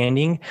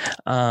understanding,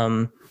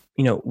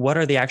 what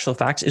are the actual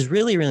facts is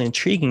really, really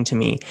intriguing to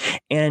me.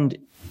 And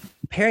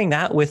pairing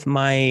that with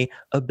my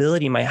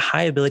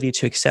high ability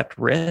to accept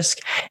risk,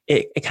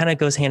 it kind of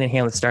goes hand in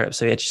hand with startups.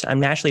 So I'm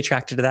naturally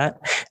attracted to that.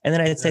 And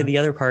then I'd say the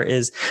other part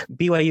is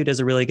BYU does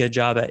a really good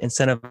job at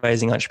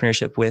incentivizing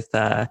entrepreneurship with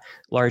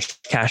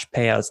large cash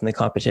payouts in the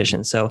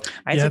competition. So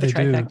I'd say the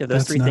trifecta of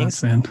those three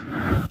things, man.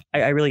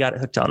 I really got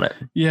hooked on it.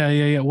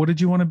 Yeah. What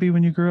did you want to be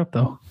when you grew up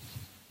though?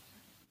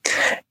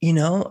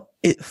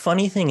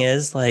 Funny thing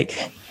is,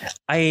 like,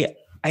 I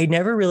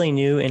never really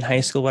knew in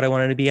high school what I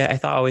wanted to be. I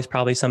thought always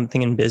probably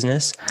something in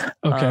business.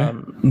 Okay.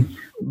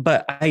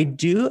 But I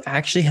do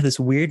actually have this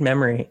weird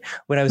memory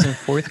when I was in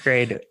fourth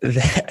grade.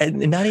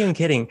 Not even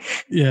kidding.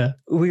 Yeah.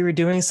 We were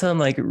doing some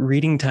like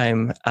reading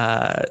time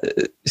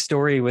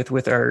story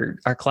with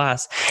our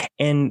class.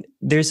 And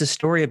there's a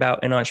story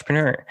about an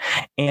entrepreneur.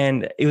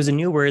 And it was a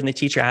new word. And the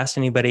teacher asked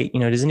anybody,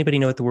 does anybody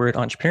know what the word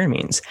entrepreneur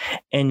means?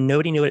 And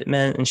nobody knew what it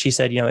meant. And she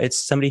said,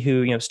 it's somebody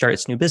who,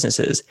 starts new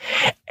businesses.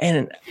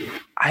 And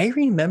I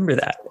remember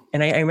that.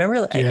 And I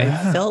remember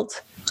I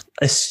felt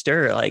a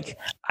stir, like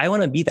I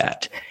want to be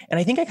that. And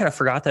I think I kind of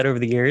forgot that over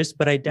the years,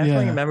 but I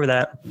definitely remember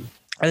that.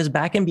 I was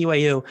back in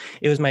BYU.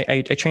 It was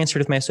I transferred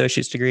with my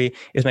associate's degree. It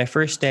was my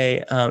first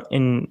day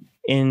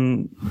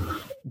in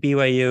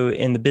BYU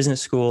in the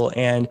business school.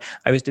 And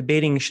I was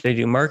debating, should I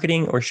do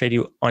marketing or should I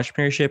do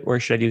entrepreneurship or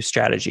should I do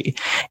strategy?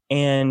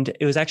 And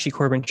it was actually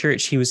Corbin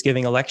Church. He was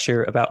giving a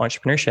lecture about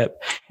entrepreneurship.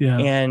 Yeah.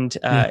 And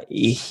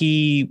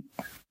he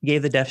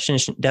gave the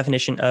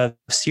definition of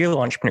serial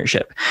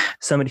entrepreneurship,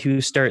 somebody who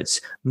starts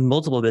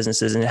multiple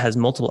businesses and has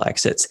multiple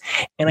exits.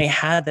 And I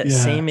had that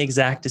same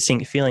exact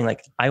distinct feeling,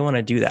 like I want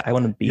to do that. I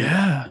want to be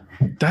that.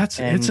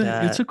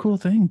 It's a cool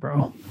thing,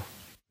 bro.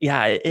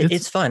 Yeah,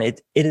 it's fun.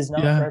 It is not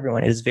for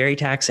everyone. It is very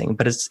taxing,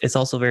 but it's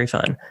also very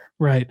fun.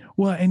 Right.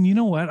 Well, and you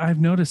know what? I've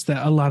noticed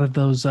that a lot of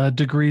those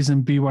degrees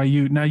in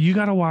BYU. Now you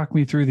got to walk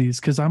me through these,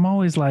 because I'm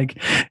always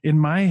like, in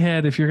my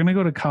head, if you're going to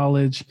go to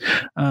college,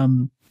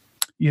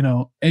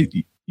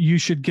 you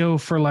should go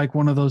for like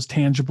one of those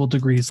tangible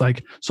degrees.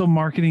 Like, so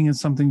marketing is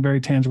something very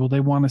tangible.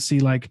 They want to see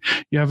like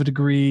you have a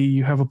degree,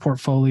 you have a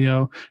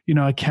portfolio,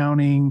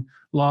 accounting,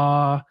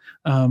 law,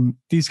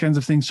 these kinds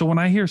of things. So when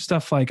I hear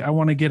stuff like, I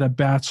want to get a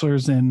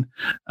bachelor's in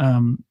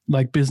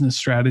like business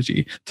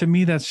strategy, to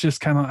me, that's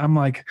just kind of, I'm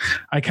like,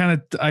 I kind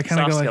of go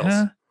skills. Like,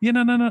 no. You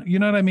know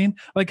what I mean?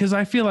 Like, cause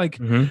I feel like,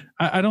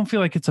 I don't feel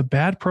like it's a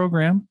bad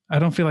program. I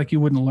don't feel like you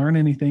wouldn't learn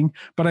anything,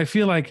 but I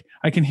feel like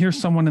I can hear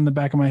someone in the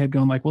back of my head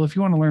going like, well, if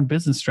you want to learn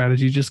business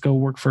strategy, just go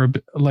work for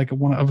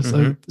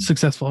a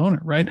successful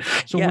owner. Right.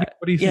 So what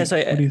do you think?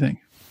 What do you think?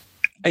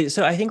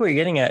 So I think what you're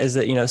getting at is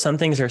that, some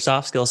things are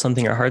soft skills,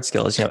 something are hard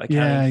skills,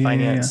 accounting,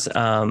 finance,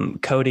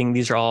 coding,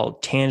 these are all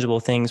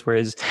tangible things.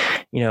 Whereas,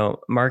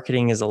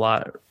 marketing is a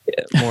lot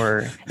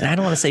more, and I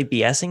don't want to say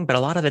BSing, but a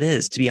lot of it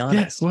is, to be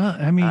honest. Yeah, well,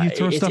 I mean, you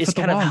throw stuff at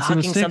the wall and see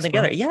what sticks, something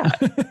together. Yeah,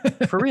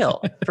 for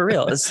real.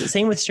 It's the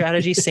same with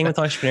strategy, same with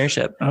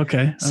entrepreneurship.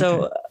 Okay.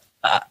 So,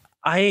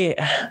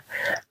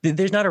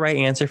 there's not a right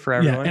answer for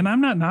everyone. Yeah, and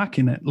I'm not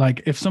knocking it.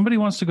 Like, if somebody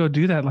wants to go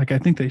do that, like, I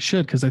think they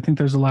should, because I think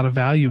there's a lot of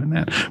value in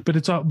that. But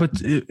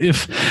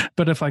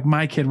if like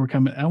my kid were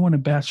coming, I want a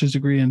bachelor's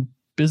degree in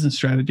business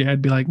strategy,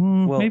 I'd be like,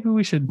 maybe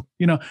we should.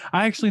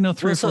 I actually know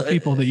three or four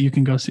people that you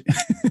can go see.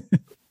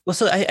 Well,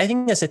 so I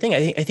think that's the thing.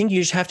 I think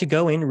you just have to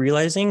go in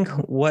realizing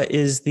what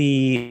is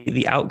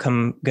the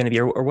outcome going to be,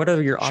 or what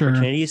are your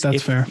opportunities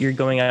if you're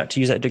going out to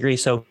use that degree.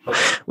 So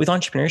with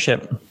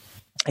entrepreneurship,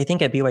 I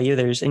think at BYU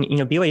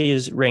BYU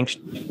is ranked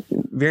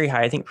very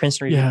high. I think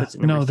Princeton Review puts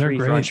it number 3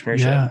 for entrepreneurship.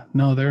 Yeah,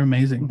 no, they're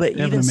amazing. But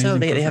even so,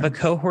 they have a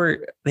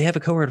cohort. They have a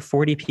cohort of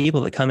 40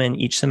 people that come in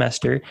each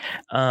semester.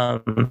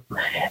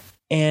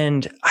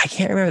 And I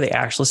can't remember the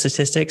actual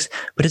statistics,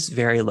 but it's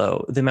very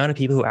low. The amount of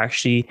people who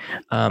actually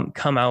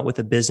come out with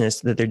a business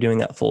that they're doing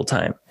that full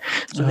time.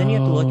 So then you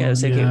have to look at it and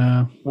say,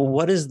 okay, well,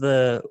 what is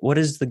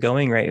the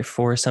going rate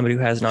for somebody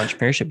who has an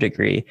entrepreneurship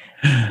degree?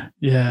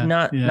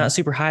 Not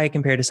super high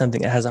compared to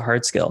something that has a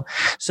hard skill.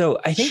 So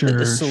I think that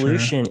the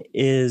solution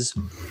is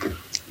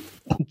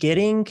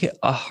getting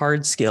a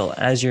hard skill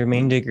as your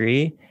main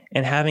degree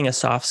and having a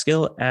soft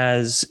skill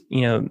as,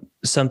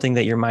 something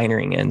that you're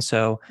minoring in.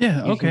 So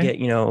you can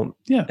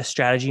get, a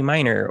strategy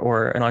minor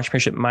or an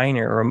entrepreneurship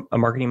minor or a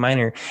marketing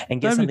minor and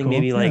get something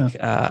maybe like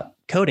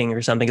coding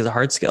or something as a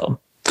hard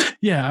skill.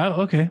 Yeah.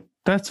 Okay.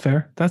 That's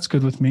fair. That's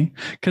good with me.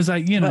 Cause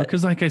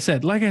like I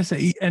said,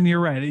 and you're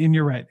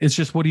right. It's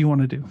just, what do you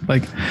want to do?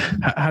 Like,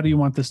 how do you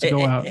want this to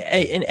go out?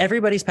 And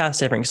everybody's path's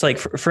different. So like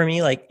for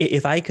me, like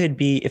if I could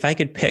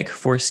pick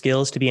 4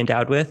 skills to be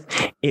endowed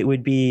with, it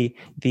would be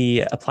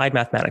the applied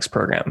mathematics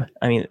program.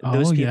 I mean,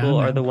 those people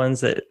are the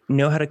ones that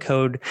know how to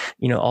code,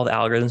 all the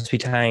algorithms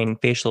behind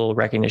facial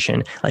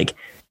recognition. Like,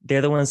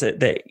 they're the ones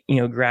that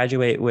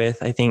graduate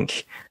with, I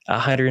think,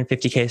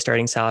 $150K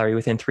starting salary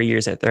within 3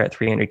 years. They're at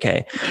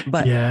 $300K.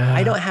 But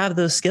I don't have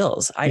those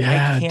skills. I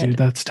can't. Dude,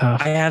 that's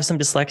tough. I have some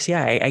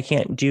dyslexia. I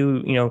can't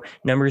do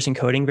numbers and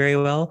coding very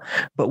well.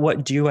 But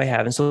what do I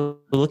have? And so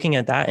looking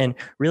at that, and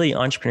really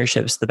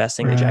entrepreneurship is the best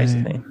thing that jives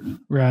with me.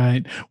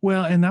 Right.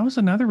 Well, and that was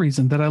another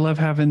reason that I love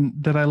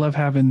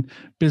having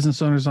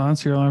business owners on,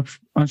 serial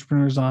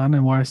entrepreneurs on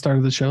and why I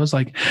started the show is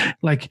like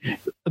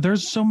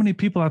there's so many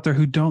people out there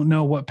who don't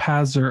know what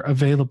paths are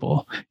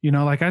available.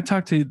 Like I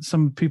talk to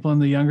some people in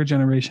the younger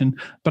generation,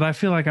 but I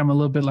feel like I'm a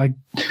little bit like,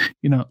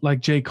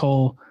 like J.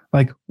 Cole,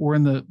 like we're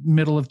in the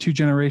middle of two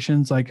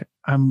generations. Like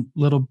I'm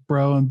little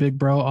bro and big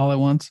bro all at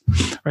once,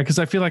 right? Cause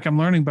I feel like I'm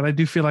learning, but I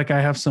do feel like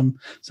I have some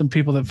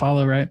people that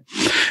follow. Right.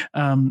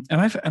 I'm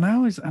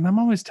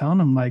always telling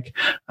them like,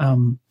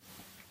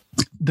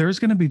 there's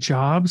going to be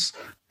jobs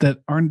that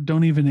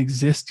don't even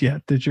exist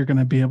yet that you're going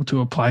to be able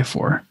to apply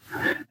for.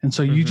 And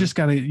so you just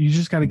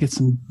gotta get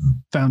some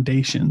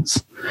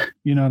foundations.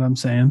 You know what I'm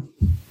saying?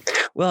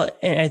 Well,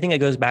 and I think it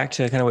goes back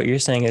to kind of what you're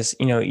saying is,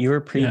 your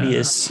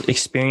previous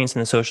experience in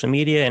the social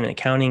media and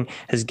accounting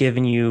has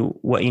given you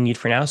what you need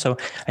for now. So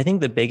I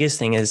think the biggest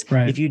thing is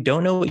if you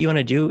don't know what you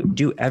want to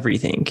do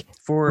everything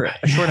for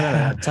a short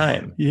amount of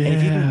time. Yeah.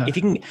 And if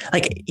you can,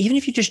 like, even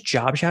if you just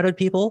job shadowed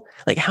people,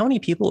 like how many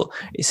people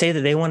say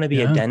that they want to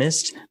be a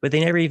dentist, but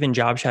they never even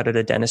job shadowed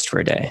a dentist for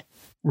a day?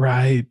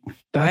 Right.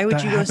 Why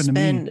would you go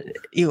spend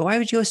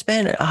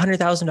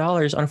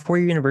 $100,000 on a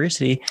 4-year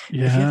university if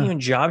you haven't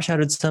even job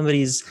shadowed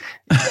somebody's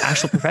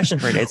actual profession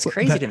for it? It's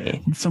crazy to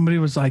me. Somebody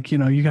was like,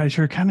 you guys,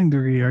 your accounting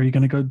degree, are you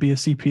going to go be a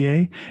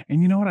CPA?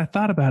 And you know what? I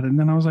thought about it. And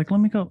then I was like, let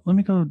me go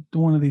to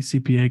one of these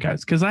CPA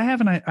guys. Cause I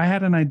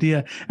had an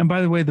idea. And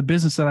by the way, the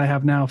business that I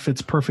have now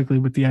fits perfectly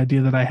with the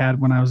idea that I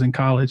had when I was in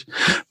college.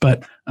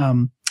 But,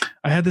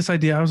 I had this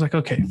idea. I was like,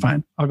 okay,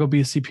 fine. I'll go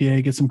be a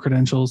CPA, get some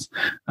credentials,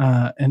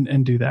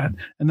 and do that.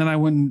 And then I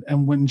went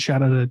and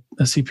shadowed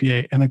a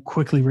CPA, and I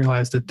quickly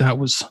realized that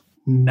was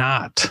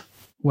not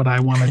what I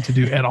wanted to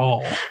do at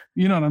all.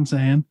 You know what I'm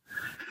saying?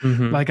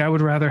 Mm-hmm. Like I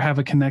would rather have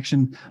a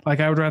connection. Like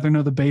I would rather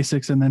know the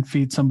basics and then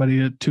feed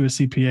somebody to a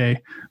CPA.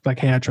 Like,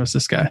 hey, I trust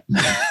this guy.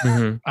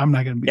 Mm-hmm. I'm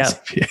not going to be a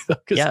CPA though,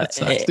 because that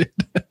sucks, dude.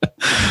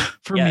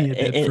 For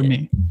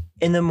me.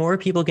 And the more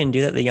people can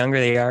do that, the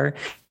younger they are.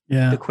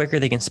 The quicker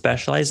they can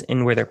specialize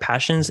in where their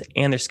passions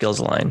and their skills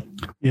align.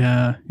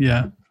 Yeah.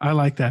 I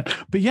like that.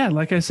 But yeah,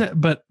 like I said,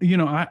 but I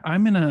know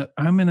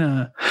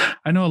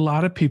a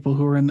lot of people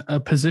who are in a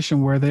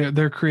position where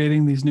they're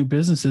creating these new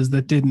businesses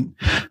that didn't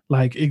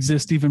like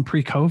exist even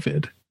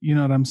pre-COVID. You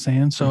know what I'm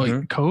saying?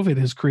 So COVID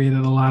has created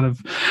a lot of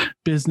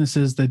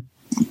businesses that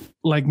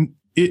I'm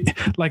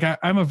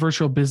a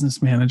virtual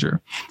business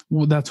manager.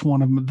 Well, that's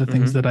one of the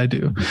things that I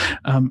do.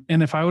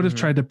 And if I would have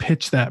tried to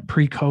pitch that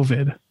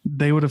pre-COVID,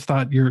 they would have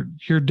thought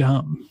you're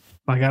dumb.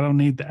 Like, I don't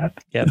need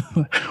that. Yep.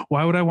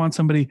 Why would I want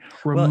somebody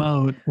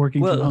remote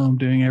working from home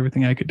doing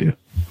everything I could do?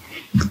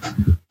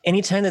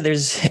 Anytime that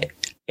there's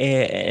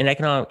an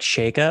economic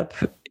shakeup,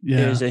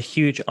 there's a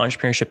huge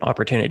entrepreneurship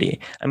opportunity.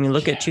 I mean,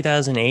 look at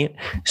 2008.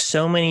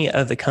 So many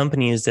of the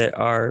companies that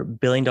are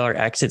billion-dollar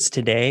exits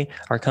today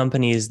are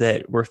companies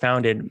that were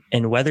founded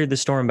and weathered the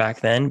storm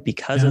back then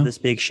because of this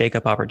big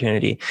shakeup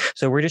opportunity.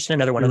 So we're just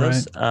another one of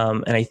those.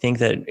 And I think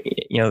that,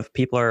 if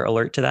people are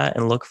alert to that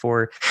and look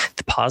for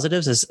the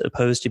positives as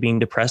opposed to being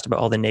depressed about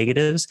all the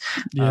negatives,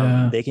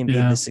 they can be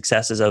the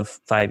successes of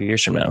 5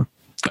 years from now.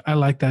 I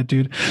like that,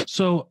 dude.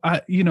 So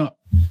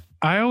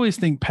I always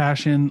think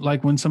passion,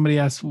 like when somebody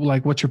asks,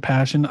 like, what's your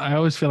passion? I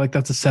always feel like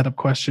that's a setup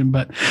question.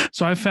 But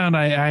so I found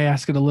I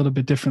ask it a little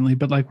bit differently,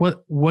 but like,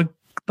 what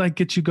like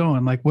gets you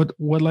going? Like what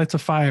lights a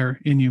fire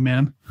in you,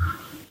 man?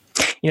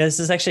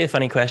 This is actually a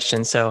funny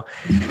question. So,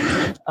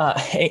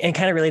 and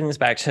kind of relating this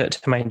back to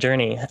my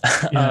journey.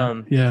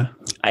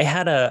 I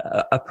had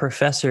a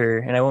professor,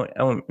 and I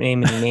won't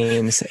name any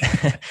names,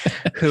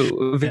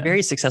 who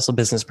very successful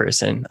business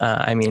person.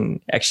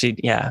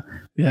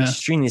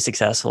 Extremely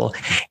successful.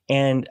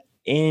 And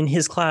in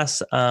his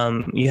class,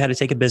 you had to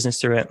take a business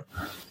through it.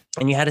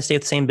 And you had to stay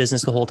with the same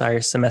business the whole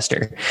entire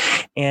semester.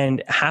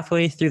 And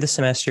halfway through the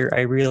semester,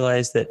 I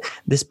realized that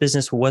this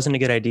business wasn't a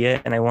good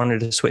idea. And I wanted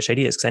to switch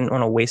ideas because I didn't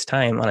want to waste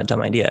time on a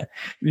dumb idea.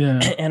 Yeah.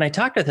 And I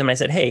talked with him. I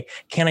said, hey,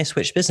 can I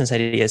switch business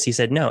ideas? He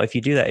said, no, if you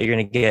do that, you're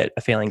going to get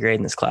a failing grade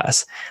in this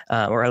class,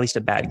 or at least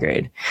a bad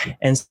grade.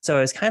 And so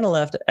I was kind of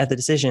left at the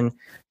decision,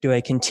 do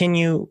I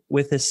continue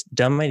with this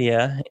dumb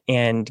idea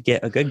and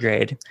get a good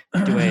grade?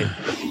 Do I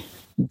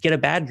get a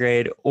bad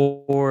grade,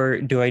 or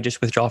do I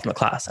just withdraw from the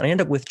class? And I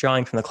ended up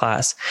withdrawing from the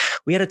class.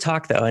 We had a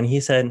talk though, and he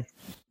said,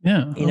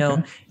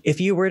 if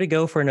you were to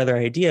go for another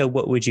idea,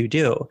 what would you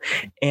do?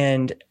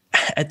 And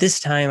at this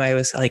time I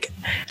was like,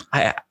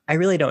 I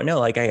really don't know.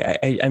 Like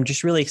I'm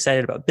just really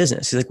excited about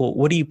business. He's like, well,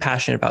 what are you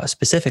passionate about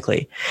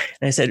specifically?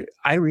 And I said,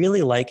 I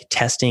really like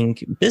testing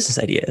business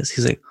ideas.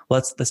 He's like,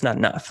 well, that's not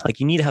enough. Like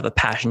you need to have a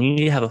passion. You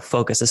need to have a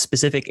focus, a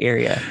specific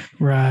area.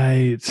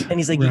 Right. And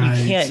he's like,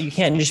 you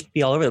can't just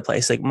be all over the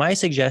place. Like my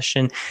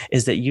suggestion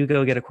is that you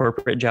go get a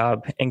corporate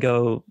job and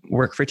go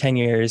work for 10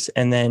 years.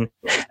 And then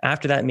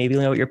after that, maybe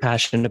you'll know what you're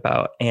passionate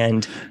about.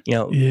 And,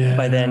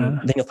 by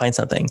then you'll find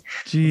something.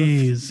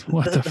 Jeez.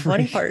 What the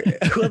funny part,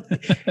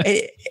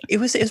 it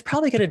was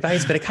probably good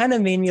advice, but it kind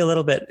of made me a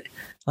little bit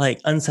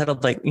like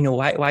unsettled. Like,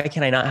 why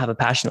can I not have a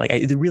passion? Like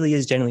it really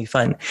is genuinely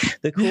fun.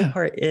 The cool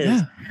part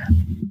is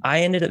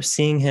I ended up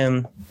seeing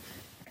him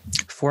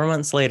 4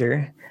 months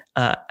later,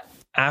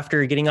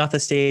 after getting off the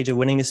stage of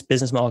winning this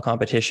business model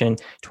competition,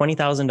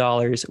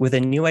 $20,000 with a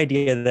new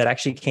idea that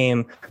actually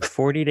came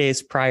 40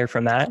 days prior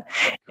from that.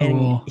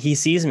 And he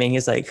sees me and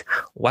he's like,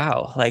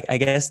 wow, like, I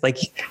guess like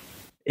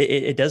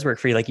it does work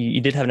for you. Like you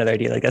did have another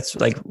idea. Like that's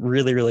like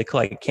really, really cool.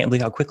 I can't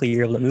believe how quickly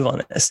you're able to move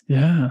on this.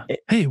 Yeah.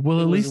 Hey,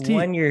 well, at least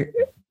 1 year.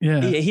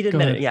 Yeah. He did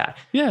admit it. Yeah.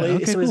 Yeah. Well,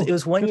 okay, so it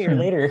was 1 year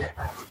later.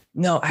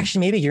 No,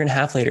 actually maybe a year and a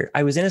half later,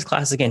 I was in his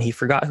class again. He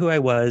forgot who I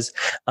was.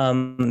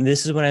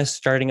 This is when I was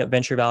starting at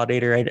Venture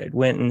Validator. I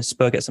went and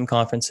spoke at some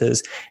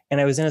conferences and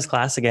I was in his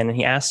class again. And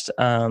he asked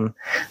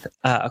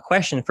a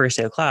question first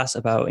day of class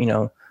about,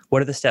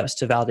 what are the steps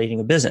to validating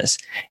a business?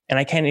 And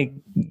I kind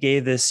of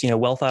gave this,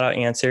 well thought out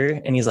answer.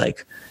 And he's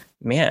like,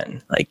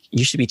 man, like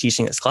you should be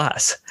teaching this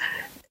class.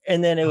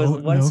 And then it was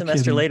one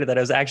semester later that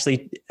I was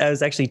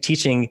actually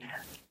teaching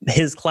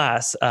his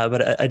class,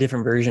 but a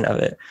different version of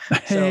it.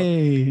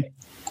 Hey. So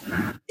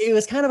it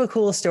was kind of a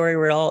cool story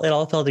where it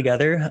all fell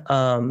together.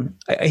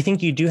 I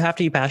think you do have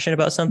to be passionate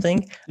about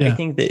something. Yeah. I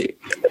think that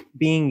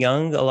being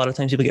young, a lot of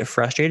times people get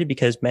frustrated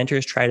because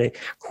mentors try to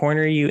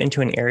corner you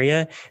into an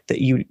area that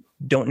you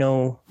don't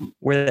know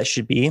where that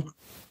should be.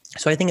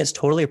 So I think it's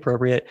totally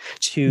appropriate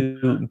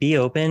to be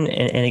open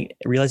and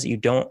realize that you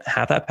don't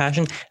have that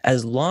passion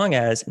as long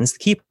as, and it's the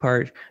key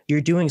part,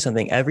 you're doing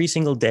something every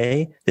single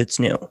day that's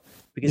new.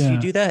 Because if you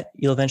do that,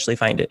 you'll eventually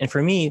find it. And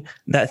for me,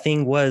 that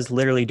thing was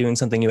literally doing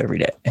something new every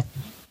day.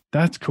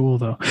 That's cool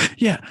though.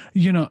 Yeah.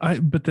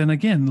 But then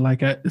again,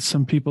 like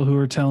some people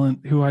who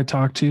I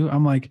talk to,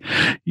 I'm like,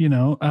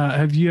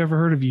 have you ever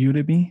heard of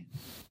Udemy?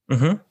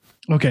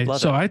 Mm-hmm. Okay.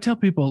 Love it. I tell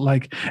people,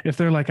 like, if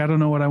they're like, I don't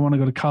know what I want to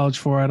go to college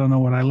for, I don't know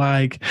what I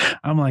like.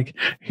 I'm like,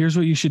 here's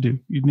what you should do.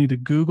 You need to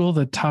Google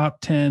the top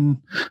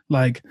 10,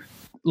 like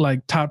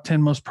top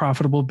 10 most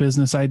profitable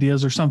business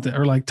ideas or something,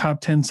 or like top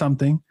 10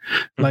 something,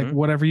 like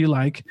whatever you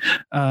like.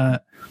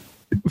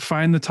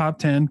 Find the top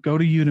 10, go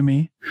to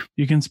Udemy.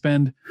 You can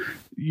spend,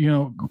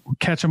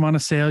 catch them on a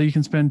sale. You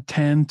can spend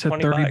 10 to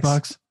 30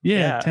 bucks.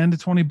 Yeah. 10 to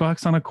 20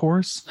 bucks on a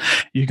course.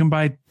 You can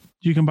buy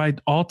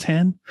all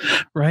 10,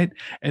 right?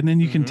 And then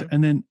you can,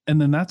 and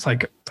then that's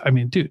like, I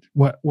mean, dude,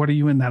 what are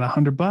you in that?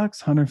 $100,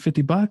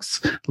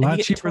 $150? A lot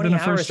cheaper than the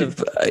first.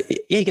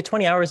 You get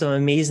 20 hours of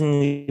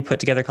amazingly put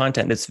together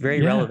content that's very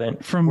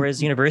relevant.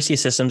 Whereas university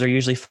systems are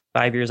usually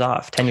 5 years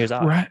off, 10 years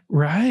off.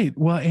 Right.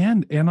 Well,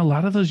 and a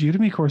lot of those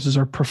Udemy courses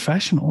are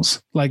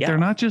professionals. Like they're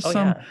not just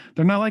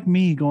they're not like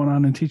me going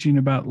on and teaching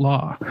about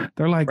law.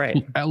 They're like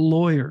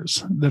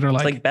lawyers that are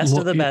like best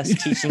of the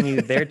best teaching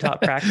you their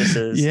top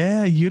practices.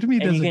 Yeah.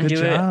 Udemy does a good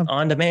job.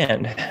 On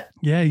demand.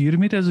 Yeah.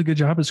 Udemy does a good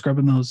job of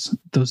scrubbing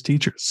those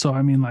teachers. So,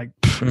 I mean, like,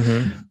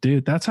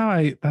 dude, that's how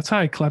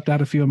I clept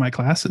out a few of my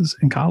classes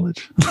in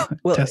college.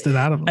 Tested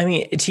out of them. I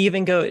mean, to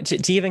even go,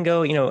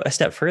 a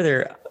step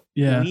further.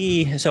 Yeah.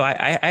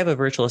 I have a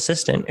virtual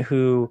assistant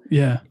who,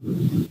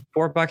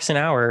 $4 an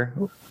hour,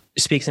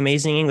 speaks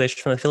amazing English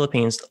from the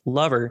Philippines.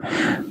 Love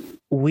her.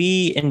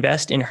 We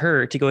invest in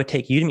her to go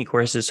take Udemy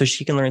courses so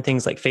she can learn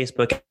things like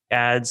Facebook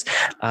ads.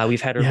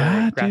 We've had her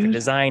learn graphic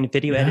design,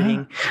 video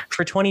editing.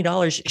 For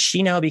 $20,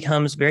 she now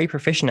becomes very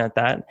proficient at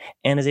that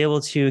and is able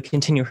to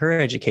continue her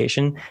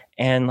education.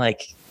 And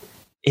like,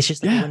 it's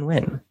just a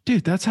win-win.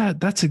 Dude,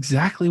 that's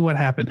exactly what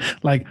happened.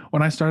 Like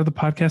when I started the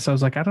podcast, I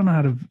was like, I don't know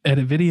how to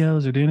edit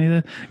videos or do any of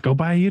that. Go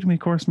buy a Udemy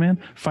course, man.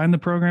 Find the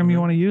program you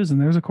want to use. And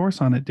there's a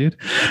course on it, dude.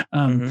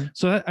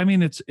 So that, I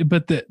mean,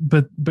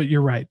 but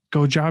you're right.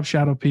 Go job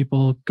shadow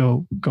people,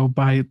 go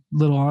buy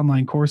little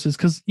online courses.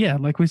 Cause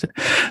like we said,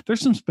 there's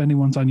some spendy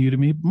ones on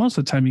Udemy. Most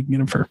of the time you can get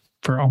them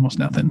for almost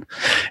nothing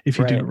if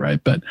you do it right.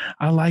 But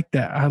I like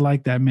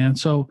that, man.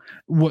 So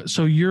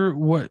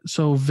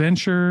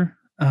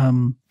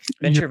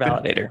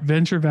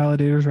venture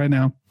validators right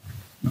now,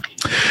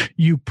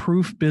 you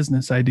proof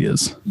business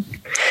ideas.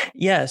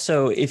 Yeah.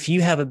 So if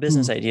you have a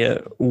business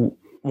idea,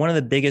 one of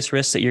the biggest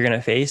risks that you're going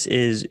to face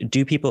is,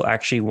 do people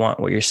actually want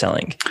what you're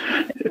selling?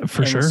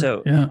 For sure.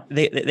 So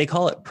they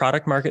call it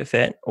product market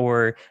fit,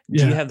 or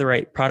do you have the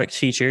right product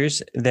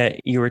features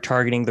that you are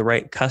targeting the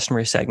right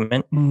customer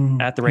segment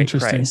at the right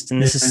price?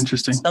 And this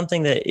is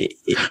something that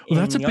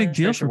that's a big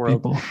deal for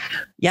people.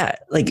 Yeah.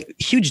 Like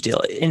huge deal.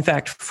 In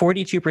fact,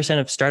 42%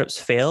 of startups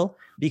fail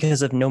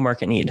because of no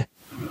market need.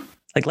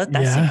 Like let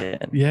that sink in.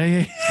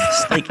 Yeah.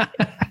 Like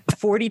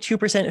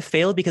 42%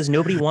 failed because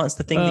nobody wants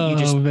the thing that you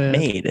just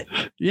made.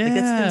 Yeah. Like,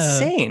 that's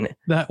insane.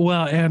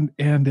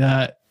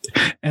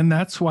 And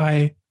that's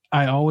why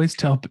I always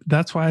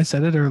that's why I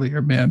said it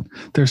earlier, man.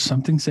 There's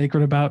something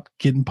sacred about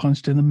getting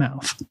punched in the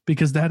mouth,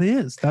 because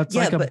that's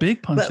like a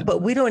big punch.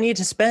 But we don't need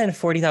to spend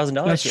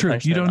 $40,000. That's true.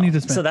 You don't need to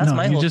spend. So that's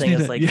my whole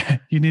thing.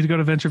 You need to go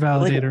to Venture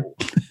Validator.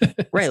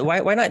 Right.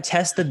 Why not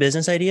test the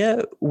business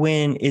idea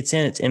when it's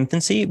in its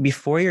infancy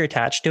before you're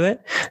attached to it,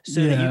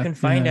 so that you can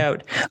find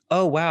out,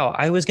 oh, wow,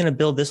 I was going to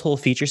build this whole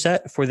feature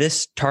set for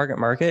this target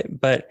market,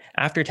 but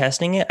after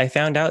testing it, I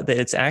found out that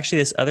it's actually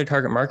this other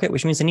target market,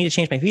 which means I need to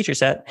change my feature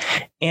set.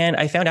 And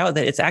I found out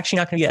that it's actually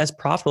not going to be as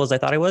profitable as I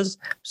thought it was.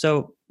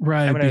 So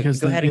I'm going to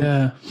go ahead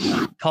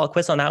and call it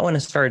quits on that one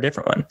and start a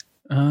different one.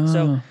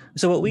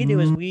 So what we do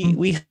is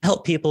we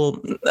help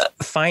people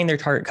find their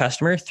target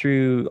customer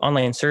through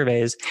online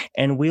surveys,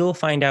 and we'll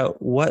find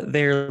out what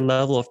their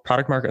level of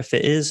product market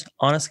fit is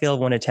on a scale of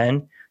 1 to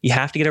 10. You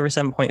have to get over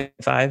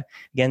 7.5.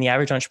 Again, the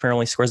average entrepreneur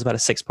only scores about a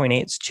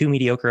 6.8. It's too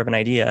mediocre of an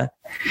idea.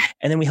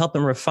 And then we help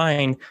them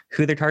refine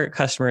who their target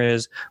customer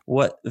is,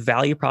 what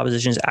value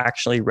propositions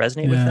actually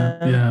resonate with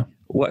them,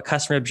 what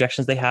customer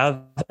objections they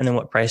have, and then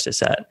what price to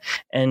set.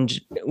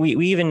 And I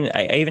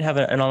even have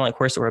an online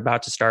course that we're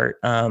about to start,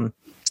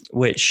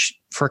 which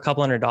for a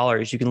couple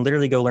 $100, you can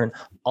literally go learn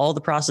all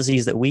the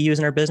processes that we use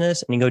in our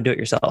business, and you go do it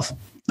yourself.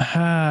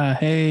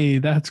 Hey,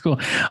 that's cool.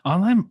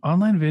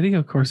 Online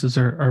video courses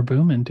are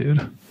booming,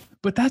 dude.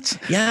 But that's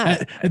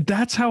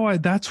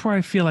where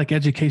I feel like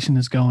education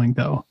is going,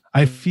 though.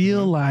 I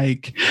feel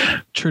like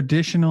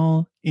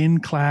traditional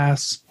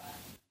in-class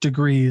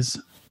degrees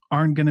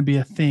aren't going to be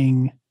a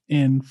thing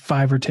in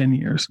 5 or 10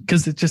 years,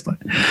 because it's just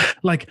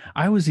like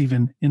I was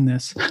even in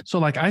this. So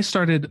like I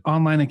started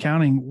online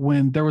accounting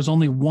when there was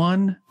only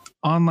one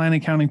online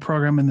accounting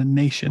program in the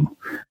nation,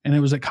 and it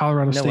was at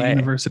Colorado State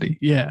University.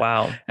 Yeah.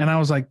 Wow. And I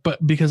was like,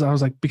 because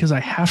I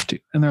have to.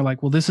 And they're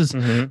like, well, this is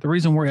the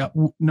reason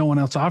no one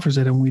else offers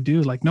it. And we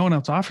do. Like, no one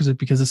else offers it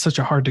because it's such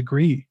a hard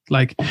degree.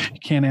 Like, you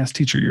can't ask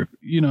teacher,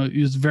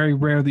 it's very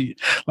rare that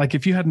like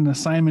if you had an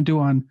assignment due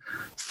on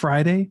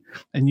Friday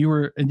and you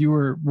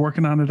were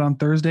working on it on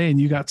Thursday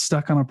and you got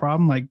stuck on a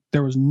problem, like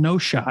there was no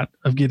shot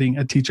of getting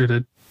a teacher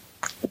to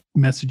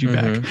message you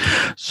back.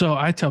 So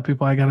I tell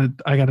people I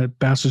got a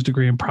bachelor's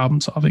degree in problem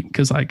solving,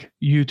 because like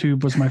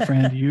YouTube was my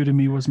friend,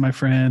 Udemy was my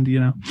friend,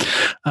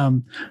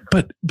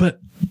 but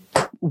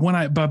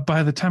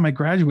by the time I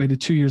graduated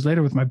 2 years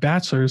later with my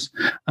bachelor's,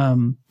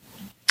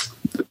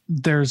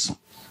 there's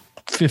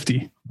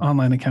 50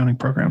 online accounting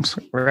programs.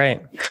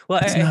 Right. Well,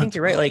 I think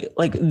you're right.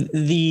 Like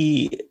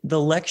the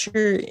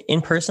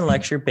in-person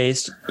lecture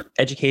based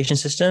education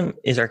system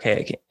is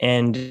archaic,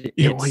 and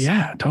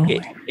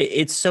totally.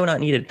 It's so not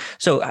needed.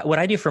 So what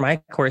I do for my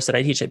course that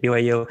I teach at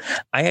BYU,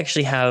 I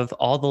actually have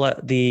all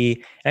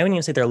the I wouldn't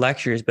even say they're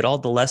lectures, but all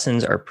the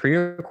lessons are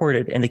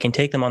pre-recorded, and they can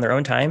take them on their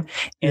own time.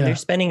 And they're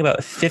spending about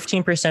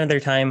 15% of their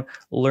time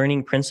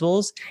learning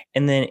principles,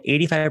 and then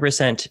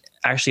 85%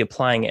 actually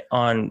applying it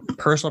on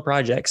personal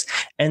projects.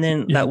 And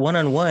then that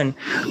one-on-one,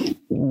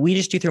 we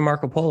just do through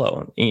Marco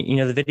Polo,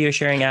 the video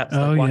sharing app,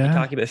 like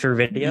walkie-talkie, but for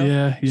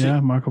video. So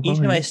Marco Polo. Each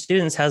of my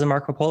students has a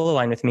Marco Polo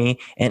line with me,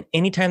 and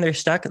anytime they're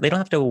stuck, they don't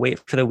have to wait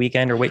for the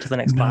weekend or wait till the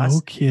next class.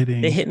 No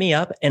kidding. They hit me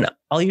up, and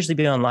I'll usually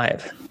be on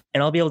live,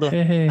 and I'll be able to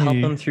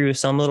help them through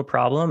some little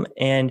problem.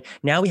 And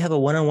now we have a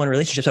one-on-one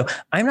relationship. So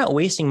I'm not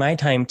wasting my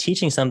time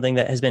teaching something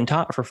that has been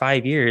taught for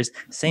 5 years,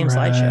 same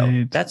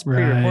slideshow. That's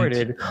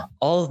pre-recorded.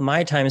 All of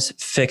my time is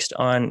fixed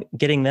on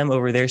getting them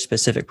over their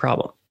specific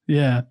problem.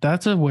 Yeah,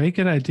 that's a way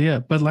good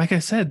idea. But like I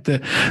said,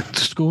 the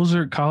schools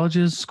are going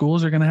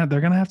to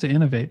have to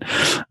innovate.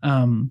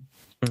 And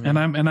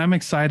I'm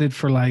excited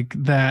for like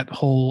that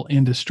whole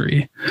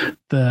industry,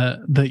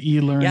 the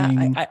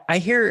e-learning. Yeah,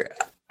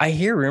 I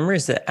hear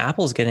rumors that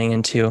Apple's getting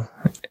into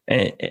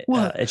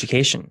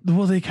education.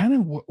 Well, they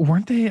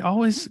weren't they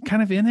always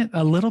kind of in it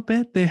a little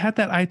bit? They had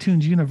that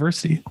iTunes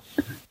University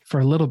for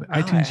a little bit.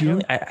 I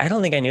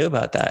don't think I knew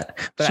about that,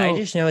 but I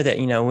just know that,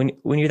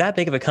 when you're that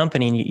big of a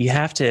company, you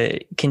have to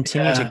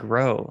continue to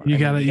grow. You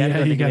got to go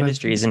to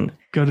industries and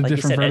go to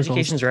different verticals.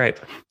 Education's ripe.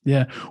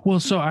 Yeah. Well,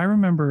 so I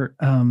remember,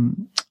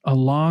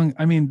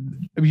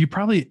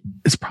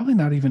 it's probably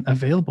not even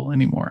available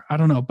anymore. I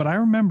don't know, but I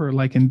remember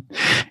like in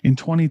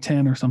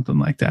 2010 or something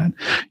like that,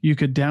 you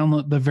could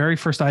download the very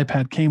first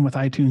iPad came with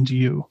iTunes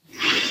U.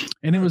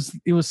 And it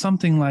was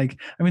something like,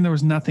 there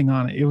was nothing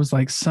on it. It was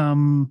like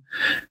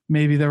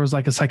maybe there was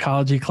like a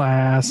psychology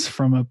class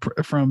from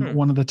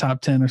one of the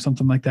top 10 or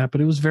something like that. But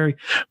it was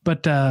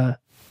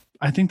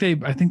I think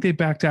they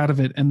backed out of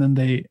it,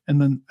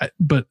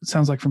 but it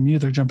sounds like from you,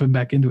 they're jumping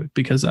back into it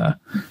because,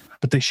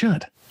 but they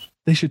should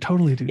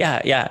totally do.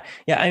 Yeah.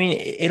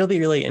 It'll be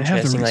really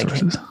interesting.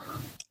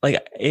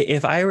 Like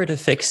if I were to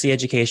fix the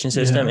education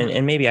system,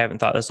 and maybe I haven't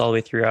thought this all the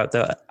way throughout,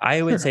 though,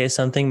 I would say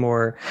something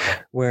more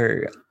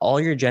where all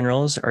your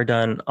generals are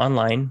done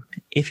online.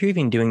 If you're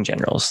even doing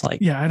generals,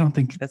 I don't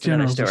think that's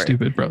generals are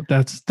stupid, bro.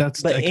 That's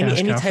but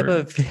any type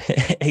of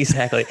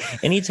exactly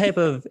any type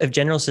of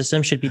general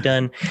system should be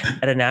done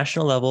at a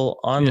national level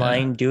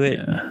online. Do it,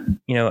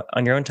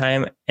 on your own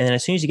time, and then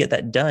as soon as you get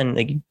that done,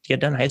 like you get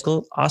done high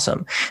school,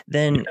 awesome.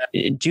 Then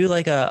do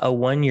like a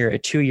 1 year, a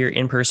 2 year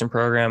in-person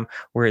program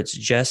where it's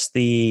just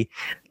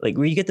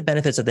where you get the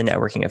benefits of the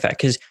networking effect,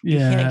 because you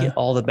can't get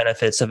all the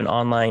benefits of an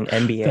online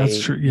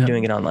MBA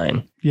doing it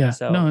online. Yeah.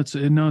 So, no,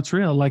 it's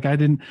real. Like I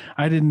didn't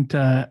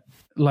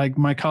like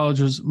my college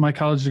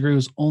degree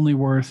was only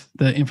worth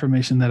the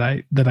information that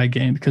I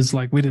gained, because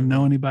like we didn't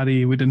know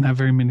anybody, we didn't have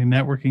very many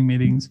networking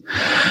meetings.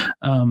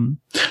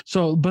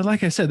 But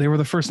like I said, they were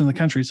the first in the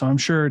country. So I'm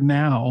sure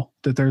now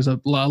that there's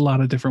a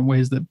lot of different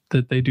ways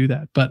that they do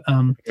that. But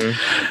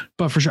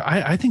for sure,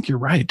 I think you're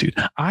right, dude.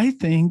 I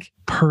think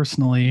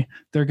personally,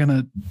 they're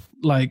gonna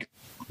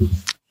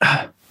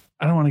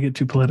I don't want to get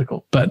too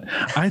political, but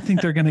I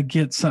think they're going to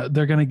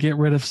get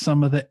rid of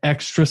some of the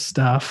extra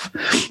stuff,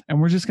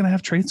 and we're just going to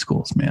have trade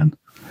schools, man.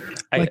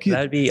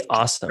 That'd be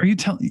awesome. Are you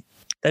telling?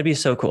 That'd be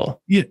so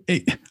cool. Yeah,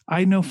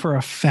 I know for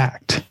a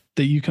fact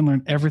that you can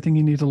learn everything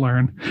you need to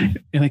learn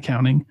in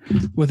accounting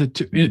with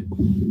at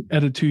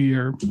a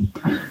 2-year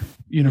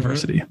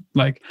university. Mm-hmm.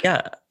 Like,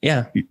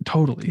 yeah,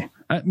 totally.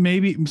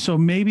 Maybe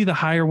the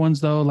higher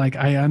ones though, like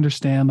I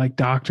understand, like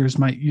doctors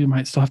you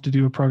might still have to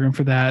do a program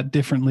for that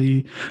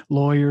differently.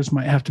 Lawyers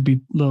might have to be a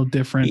little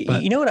different.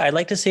 But you know what I'd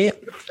like to see?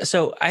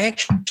 So I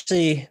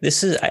actually,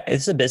 this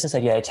is a business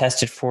idea I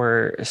tested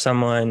for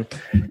someone.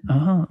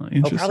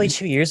 Probably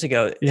 2 years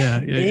ago.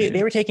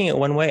 They were taking it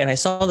one way, and I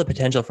saw the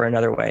potential for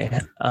another way.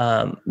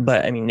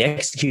 But I mean, the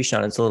execution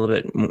on it's a little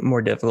bit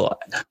more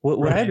difficult.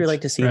 What I'd really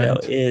like to see though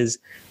is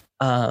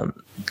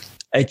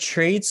a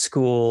trade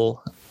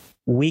school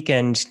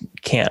weekend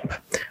camp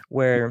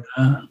where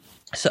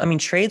so I mean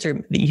trades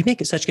you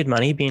make such good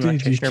money being an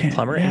electrician or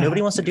plumber, and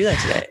nobody wants to do that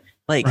today.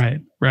 Like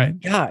right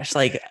gosh,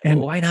 like,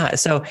 and why not?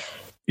 So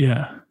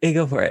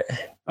go for it.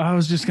 I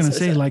was just gonna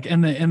say like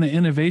and the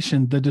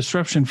innovation, the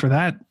disruption for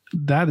that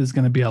is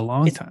going to be a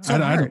long time.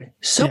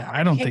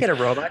 I don't think get a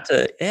robot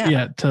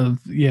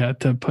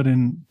to put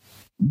in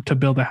to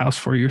build a house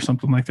for you or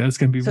something like that. It's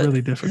going to be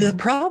really difficult. The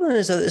problem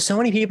is that so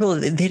many people,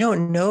 they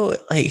don't know,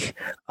 like,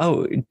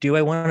 oh, do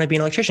I want to be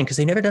an electrician? Because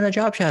they've never done a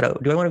job shadow.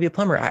 Do I want to be a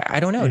plumber? I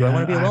don't know. Do I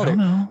want to be a welder?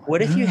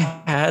 What if you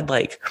had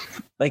like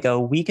a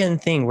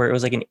weekend thing where it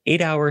was like an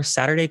 8-hour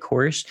Saturday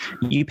course,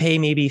 you pay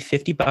maybe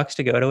 $50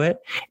 to go to it,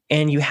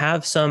 and you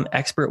have some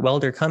expert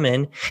welder come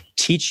in,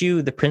 teach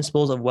you the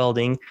principles of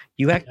welding.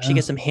 You actually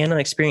get some hands-on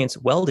experience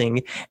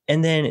welding.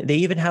 And then they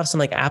even have some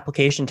like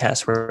application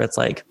tests where it's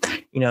like,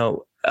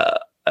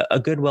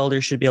 a good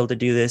welder should be able to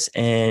do this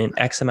in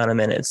X amount of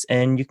minutes,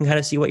 and you can kind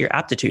of see what your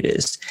aptitude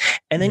is.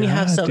 And then you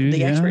have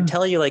the expert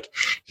tell you like,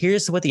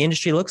 here's what the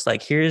industry looks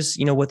like. Here's,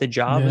 what the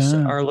jobs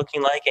are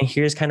looking like. And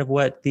here's kind of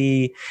what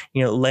the,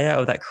 layout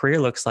of that career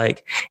looks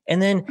like.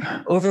 And then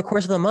over the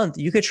course of the month,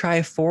 you could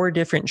try 4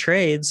 different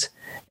trades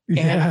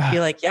and be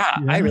like,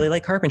 I really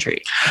like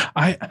carpentry.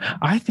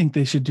 I think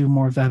they should do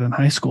more of that in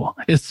high school,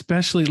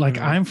 especially like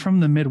I'm from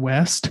the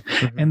Midwest,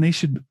 and they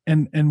should,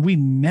 and we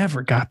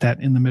never got that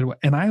in the Midwest.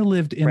 And I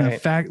lived in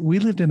we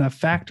lived in a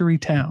factory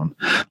town.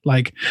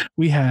 Like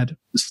we had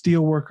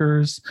steel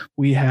workers,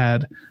 we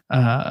had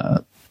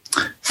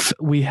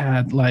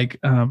like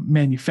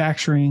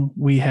manufacturing,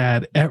 we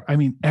had a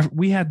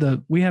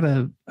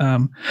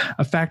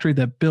factory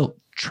that built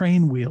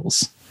train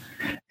wheels.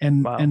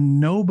 And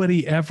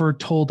nobody ever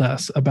told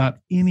us about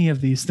any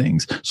of these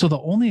things. So the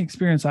only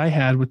experience I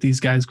had with these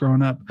guys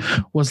growing up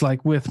was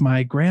like with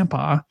my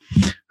grandpa,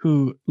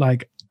 who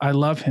like, I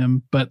love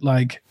him, but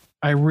like,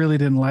 I really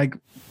didn't like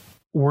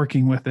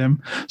working with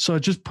him. So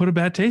it just put a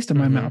bad taste in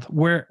my mouth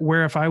where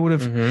if I would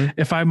have,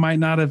 if I might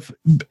not have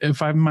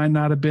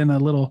been a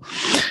little,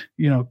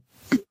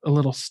 a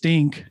little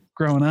stink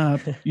growing up,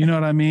 you know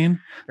what I mean?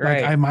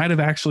 Like I might have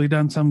actually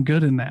done some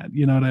good in that,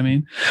 you know what I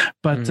mean?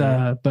 But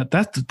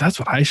that's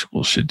what high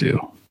school should do.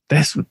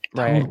 That's what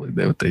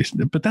they should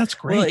do. But that's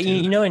great. Well,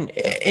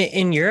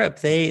 in Europe,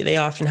 they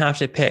often have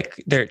to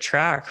pick their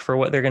track for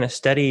what they're going to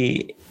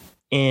study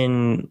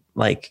in,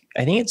 like,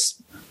 I think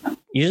it's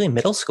usually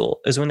middle school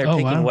is when they're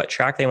picking what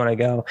track they want to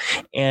go.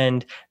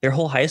 And their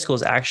whole high school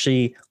is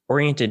actually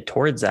oriented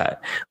towards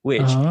that,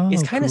 which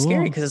is kind of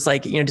scary, because it's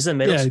like, does a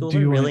middle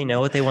schooler really know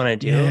what they want to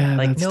do?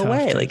 Like, no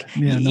way. Like,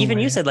 even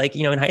you said, like,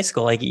 in high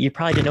school, like, you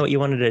probably didn't know what you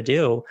wanted to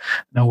do.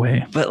 No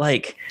way. But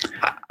like,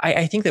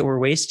 I think that we're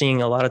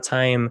wasting a lot of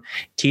time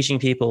teaching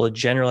people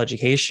general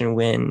education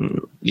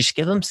when you just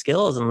give them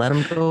skills and let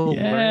them go.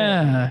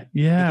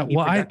 Yeah.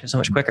 Well, I so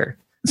much quicker.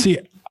 See,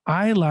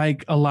 I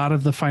like a lot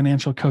of the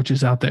financial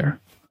coaches out there.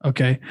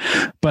 Okay.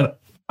 But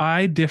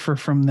I differ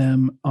from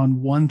them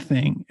on one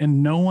thing,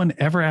 and no one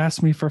ever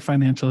asked me for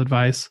financial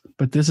advice,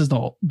 but this is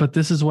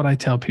what I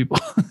tell people.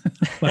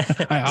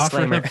 I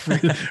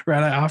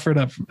offer it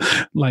up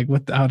like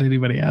without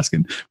anybody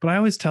asking, but I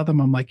always tell them,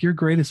 I'm like, your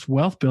greatest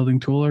wealth building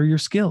tool are your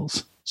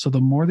skills. So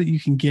the more that you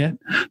can get,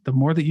 the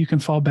more that you can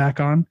fall back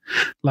on.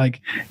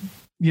 Like,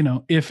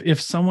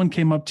 if someone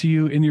came up to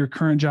you in your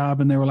current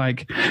job and they were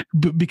like,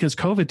 because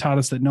COVID taught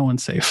us that no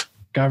one's safe,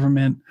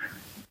 government,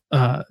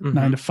 9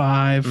 to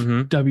 5,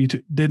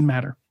 W2, didn't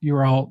matter.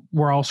 We're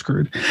all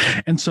screwed.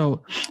 And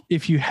so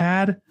if you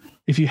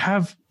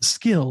have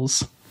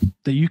skills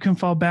that you can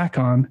fall back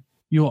on,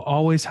 you'll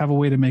always have a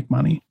way to make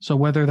money. So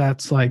whether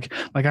that's like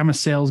I'm a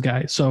sales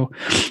guy. So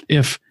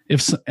if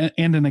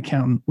and an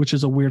accountant, which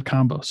is a weird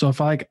combo. So if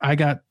I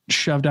got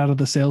shoved out of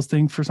the sales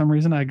thing for some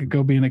reason, I could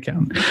go be an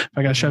accountant. If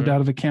I got shoved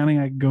out of accounting,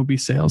 I could go be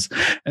sales.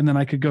 And then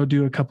I could go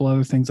do a couple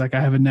other things. Like I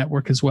have a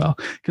network as well,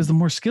 because the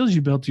more skills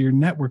you build, your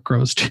network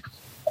grows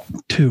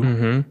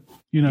too.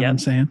 You know what I'm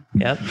saying?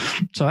 Yep.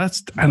 So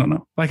that's, I don't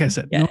know. Like I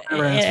said, yeah.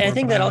 I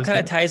think that all kind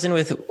of ties in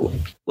with,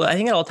 I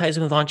think it all ties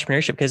in with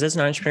entrepreneurship, because as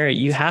an entrepreneur,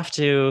 you have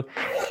to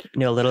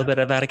know a little bit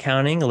about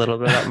accounting, a little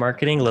bit about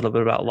marketing, a little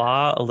bit about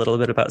law, a little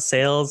bit about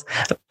sales,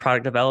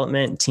 product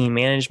development, team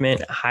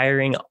management,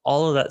 hiring,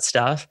 all of that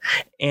stuff.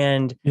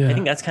 And I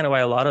think that's kind of why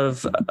a lot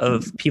of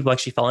people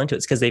actually fall into it.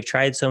 It's because they've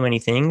tried so many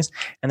things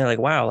and they're like,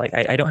 wow, like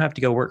I don't have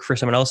to go work for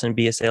someone else and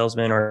be a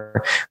salesman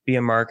or be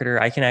a marketer.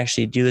 I can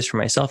actually do this for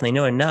myself. And they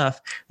know enough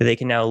that they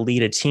can now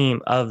lead a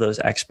team of those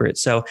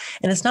experts. So,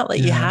 and it's not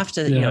like you have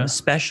to,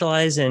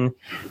 specialize in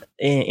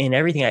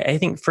everything. I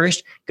think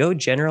first go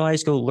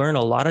generalize, go learn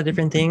a lot of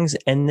different things,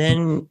 and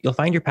then you'll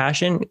find your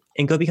passion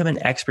and go become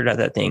an expert at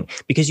that thing,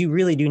 because you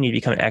really do need to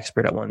become an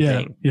expert at one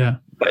thing. Yeah.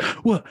 But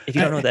if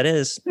you don't know what that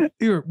is,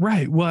 you're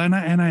right. Well,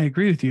 and I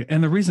agree with you.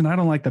 And the reason I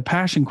don't like the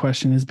passion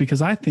question is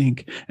because I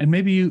think, and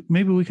maybe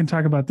we can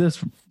talk about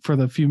this for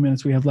the few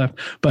minutes we have left,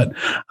 but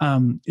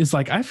it's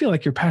like, I feel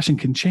like your passion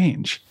can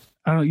change.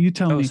 I don't. You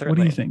tell me. Certainly.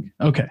 What do you think?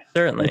 Okay.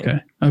 Certainly.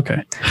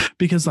 Okay.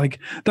 Because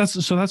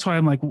that's why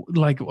I'm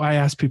like I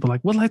ask people like,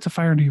 what lights a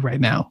fire under you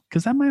right now?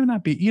 Because that might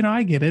not be.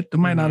 I get it. It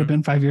might not have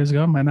been 5 years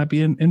ago. It might not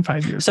be in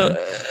 5 years. So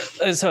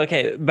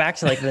okay. Back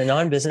to like the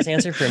non-business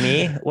answer for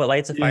me. What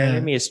lights a fire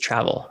under me is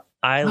travel.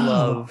 I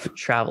love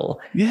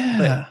travel.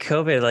 Yeah. But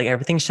COVID, like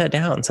everything shut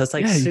down. So it's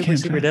like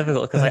super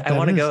difficult, because I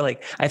want to go,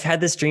 like I've had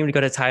this dream to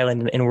go to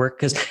Thailand and work,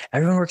 because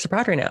everyone works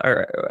abroad right now,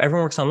 or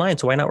everyone works online.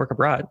 So why not work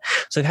abroad?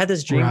 So I've had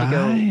this dream to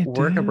go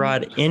work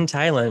abroad in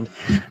Thailand,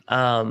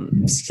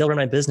 still run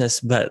my business,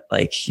 but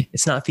like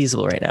it's not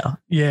feasible right now.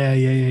 Yeah.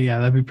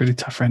 That'd be pretty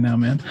tough right now,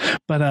 man.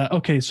 But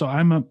okay. So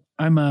I'm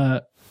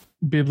a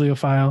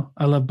bibliophile.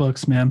 I love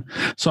books, man.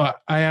 So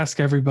I ask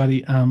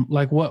everybody,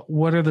 like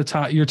what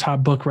are your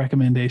top book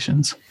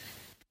recommendations?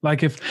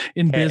 Like if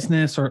in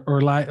business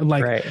or like,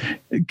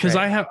 because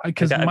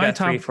my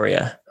top 3 for you.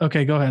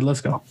 Okay, go ahead.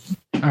 Let's go.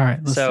 All right.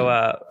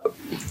 So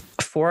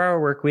 4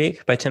 Hour Work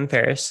Week by Tim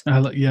Ferriss.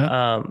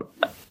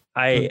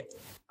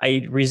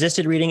 I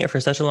resisted reading it for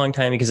such a long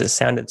time because it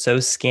sounded so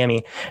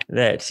scammy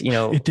that,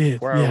 it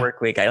did. 4 Hour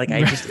Work Week.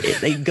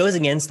 It goes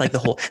against like the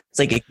whole, it's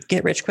like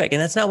get rich quick.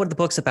 And that's not what the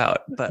book's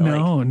about, but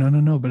no,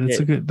 but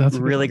that's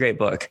a really great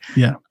book.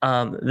 Yeah.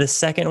 The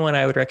second one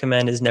I would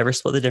recommend is Never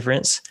Split the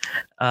Difference.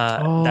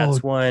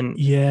 That's one.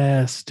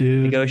 Yes,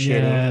 dude.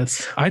 Negotiating.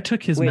 Yes. I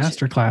took his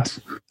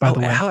masterclass, by the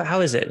way.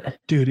 How is it?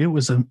 Dude, it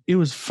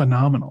was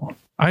phenomenal.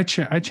 I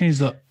changed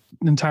the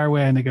entire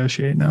way I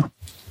negotiate now.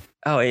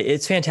 Oh,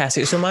 it's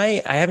fantastic. So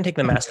I haven't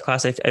taken the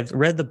masterclass. I've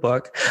read the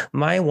book.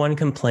 My one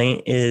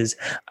complaint is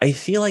I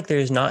feel like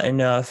there's not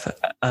enough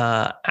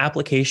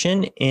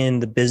application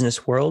in the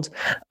business world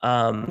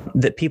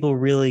that people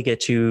really get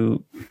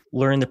to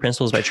learn the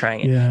principles by trying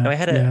it. Yeah, now,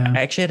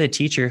 I actually had a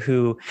teacher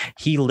who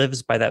he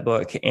lives by that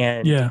book,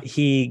 and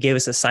he gave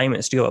us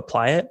assignments to go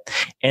apply it.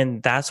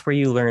 And that's where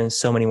you learn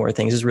so many more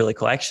things. It's really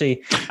cool.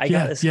 Actually, I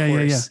got this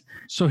course.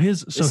 So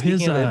his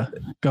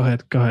go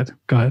ahead.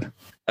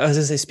 I was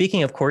going to say,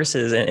 speaking of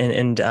courses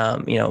and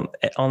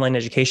online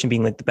education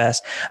being like the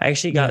best, I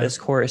actually got this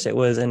course. It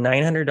was a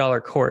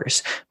 $900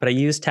 course, but I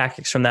used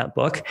tactics from that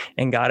book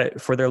and got it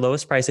for their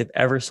lowest price they've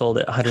ever sold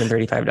it,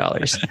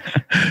 $135.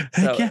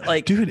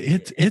 So, dude,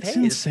 it's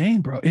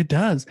insane, bro. It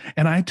does.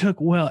 And I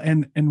took,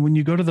 and when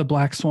you go to the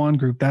Black Swan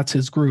group, that's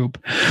his group,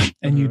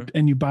 and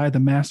you buy the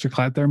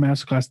masterclass, their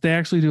masterclass, they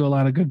actually do a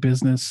lot of good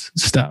business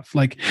stuff.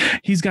 Like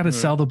he's got to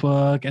sell the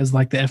book as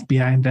like the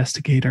FBI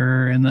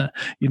investigator and the,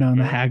 and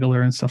the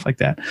haggler and stuff like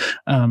that.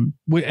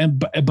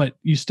 But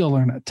you still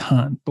learn a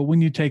ton. But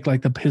when you take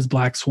like his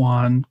Black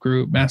Swan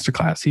group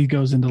masterclass, he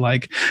goes into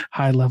like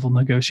high level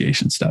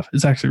negotiation stuff.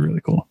 It's actually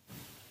really cool.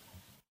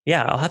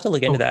 Yeah, I'll have to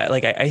look into that.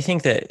 Like, I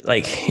think that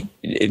like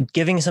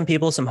giving some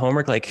people some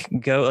homework, like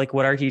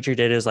what our teacher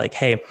did is like,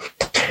 hey,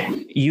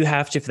 you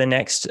have to, for the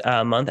next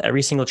month,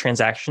 every single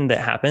transaction that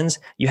happens,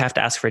 you have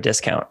to ask for a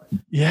discount.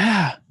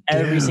 Yeah.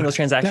 Every single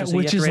transaction. So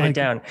you have to write it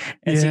down.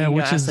 And so you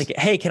ask like,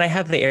 hey, can I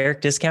have the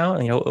Eric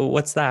discount?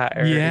 What's that?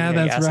 Or,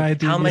 that's right.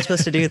 Dude. How am I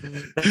supposed to do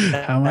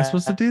that? How am I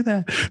supposed to do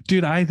that?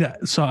 Dude, I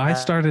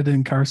started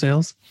in car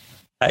sales.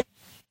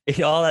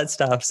 All that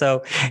stuff.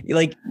 So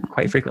like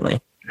quite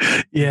frequently.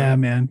 Yeah,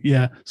 man.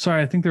 Yeah.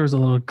 Sorry. I think there was a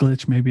little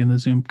glitch maybe in the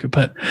Zoom,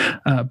 but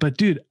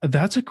dude,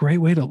 that's a great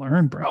way to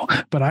learn, bro.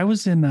 But I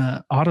was in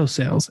auto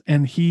sales,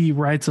 and he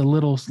writes a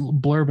little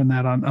blurb in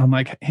that on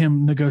like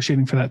him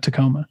negotiating for that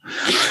Tacoma.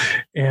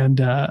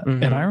 And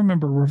I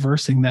remember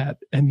reversing that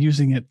and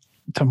using it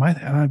to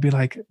and I'd be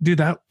like, dude,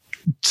 that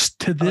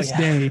to this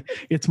day,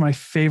 it's my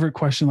favorite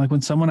question. Like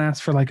when someone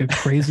asks for like a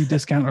crazy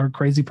discount or a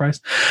crazy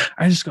price,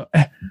 I just go,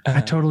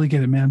 I totally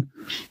get it, man.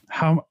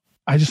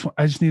 I just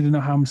need to know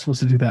how I'm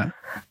supposed to do that.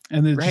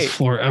 And then just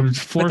floor. I was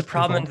floored. Put the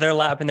problem into their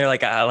lap, and they're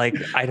like, I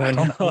don't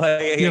know.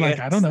 You're like,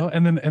 I don't know.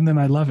 And then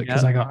I love it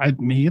because I go,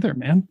 me either,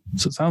 man.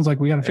 So it sounds like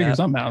we got to figure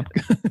something out.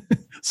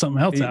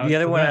 Something else out. The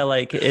other one I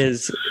like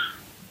is,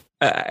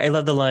 I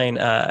love the line,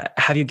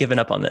 have you given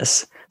up on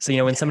this? So,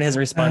 when somebody hasn't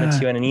responded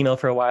to you in an email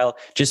for a while,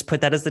 just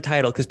put that as the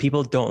title, because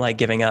people don't like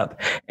giving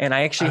up. And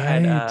I actually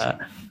had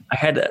I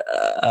had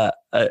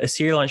a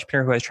serial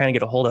entrepreneur who I was trying to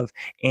get a hold of,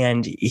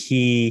 and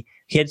he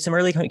had some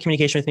early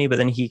communication with me, but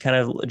then he kind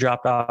of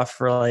dropped off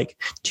for like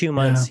 2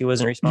 months. He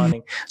wasn't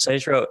responding. So I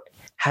just wrote,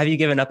 "Have you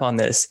given up on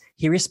this?"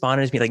 He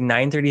responded to me like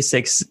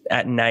 9:36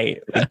 at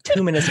night, like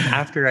 2 minutes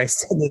after I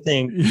said the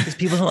thing, because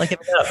people don't like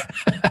giving up.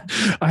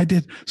 I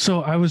did.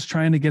 So I was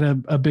trying to get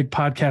a big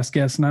podcast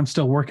guest, and I'm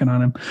still working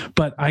on him,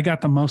 but I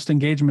got the most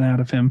engagement out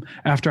of him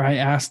after I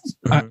asked.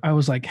 I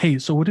was like, "Hey,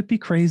 so would it be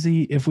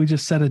crazy if we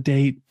just set a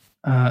date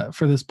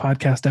for this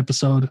podcast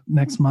episode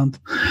next month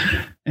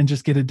and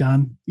just get it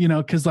done?" You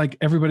know, because like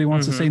everybody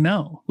wants to say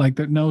no. Like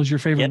that no is your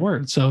favorite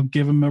word, so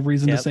give them a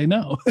reason to say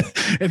no.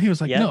 And he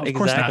was like, "No, of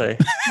course not."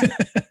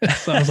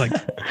 So I was like,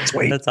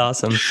 "Sweet, that's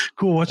awesome,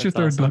 cool." What's your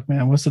third book,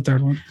 man? What's the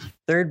third one?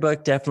 Third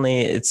book,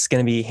 definitely, it's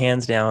going to be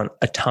hands down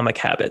Atomic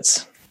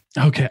Habits.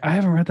 Okay, I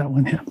haven't read that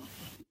one yet.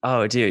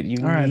 Oh, dude, you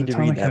need to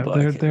read that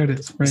book. There it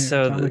is. Right,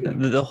 so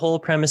the whole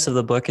premise of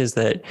the book is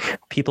that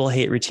people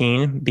hate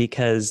routine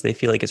because they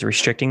feel like it's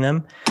restricting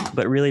them.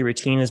 But really,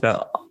 routine is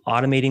about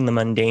automating the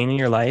mundane in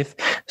your life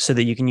so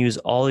that you can use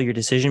all of your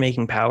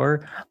decision-making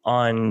power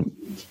on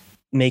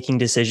making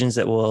decisions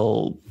that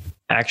will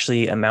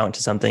actually amount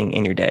to something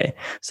in your day.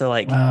 So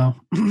like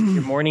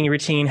your morning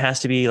routine has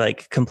to be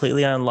like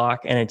completely on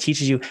lock, and it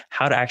teaches you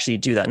how to actually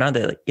do that. Not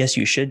that like, yes,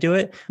 you should do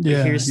it, but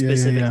here's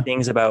specific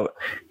things about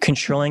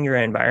controlling your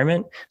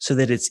environment so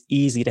that it's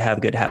easy to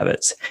have good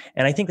habits.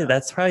 And I think that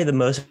that's probably the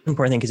most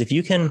important thing, because if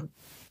you can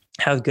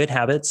have good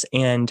habits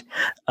and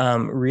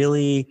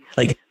really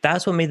like,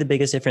 that's what made the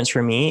biggest difference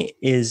for me.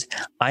 Is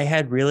I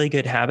had really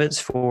good habits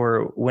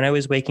for when I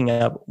was waking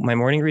up, my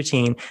morning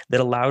routine that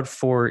allowed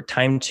for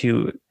time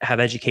to have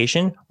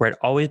education, where I'd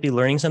always be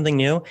learning something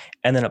new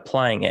and then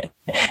applying it.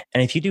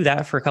 And if you do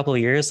that for a couple of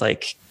years,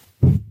 like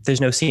there's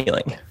no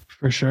ceiling.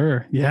 For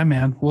sure. Yeah,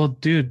 man. Well,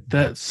 dude,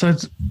 that's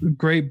such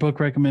great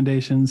book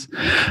recommendations.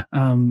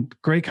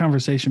 Great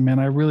conversation, man.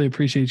 I really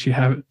appreciate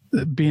you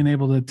being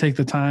able to take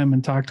the time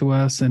and talk to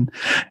us and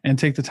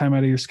take the time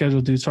out of your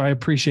schedule, dude. So I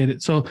appreciate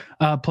it. So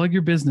plug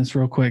your business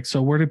real quick.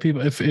 So where do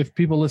people, if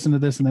people listen to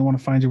this and they want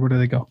to find you, where do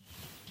they go?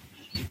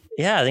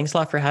 Yeah, thanks a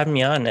lot for having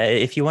me on.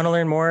 If you want to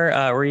learn more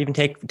or even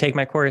take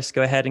my course,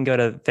 go ahead and go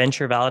to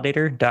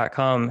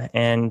venturevalidator.com,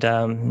 and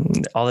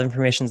all the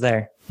information's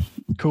there.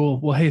 Cool.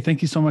 Well, hey,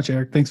 thank you so much,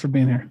 Eric. Thanks for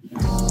being here.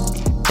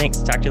 Thanks.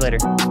 Talk to you later.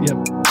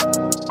 Yep.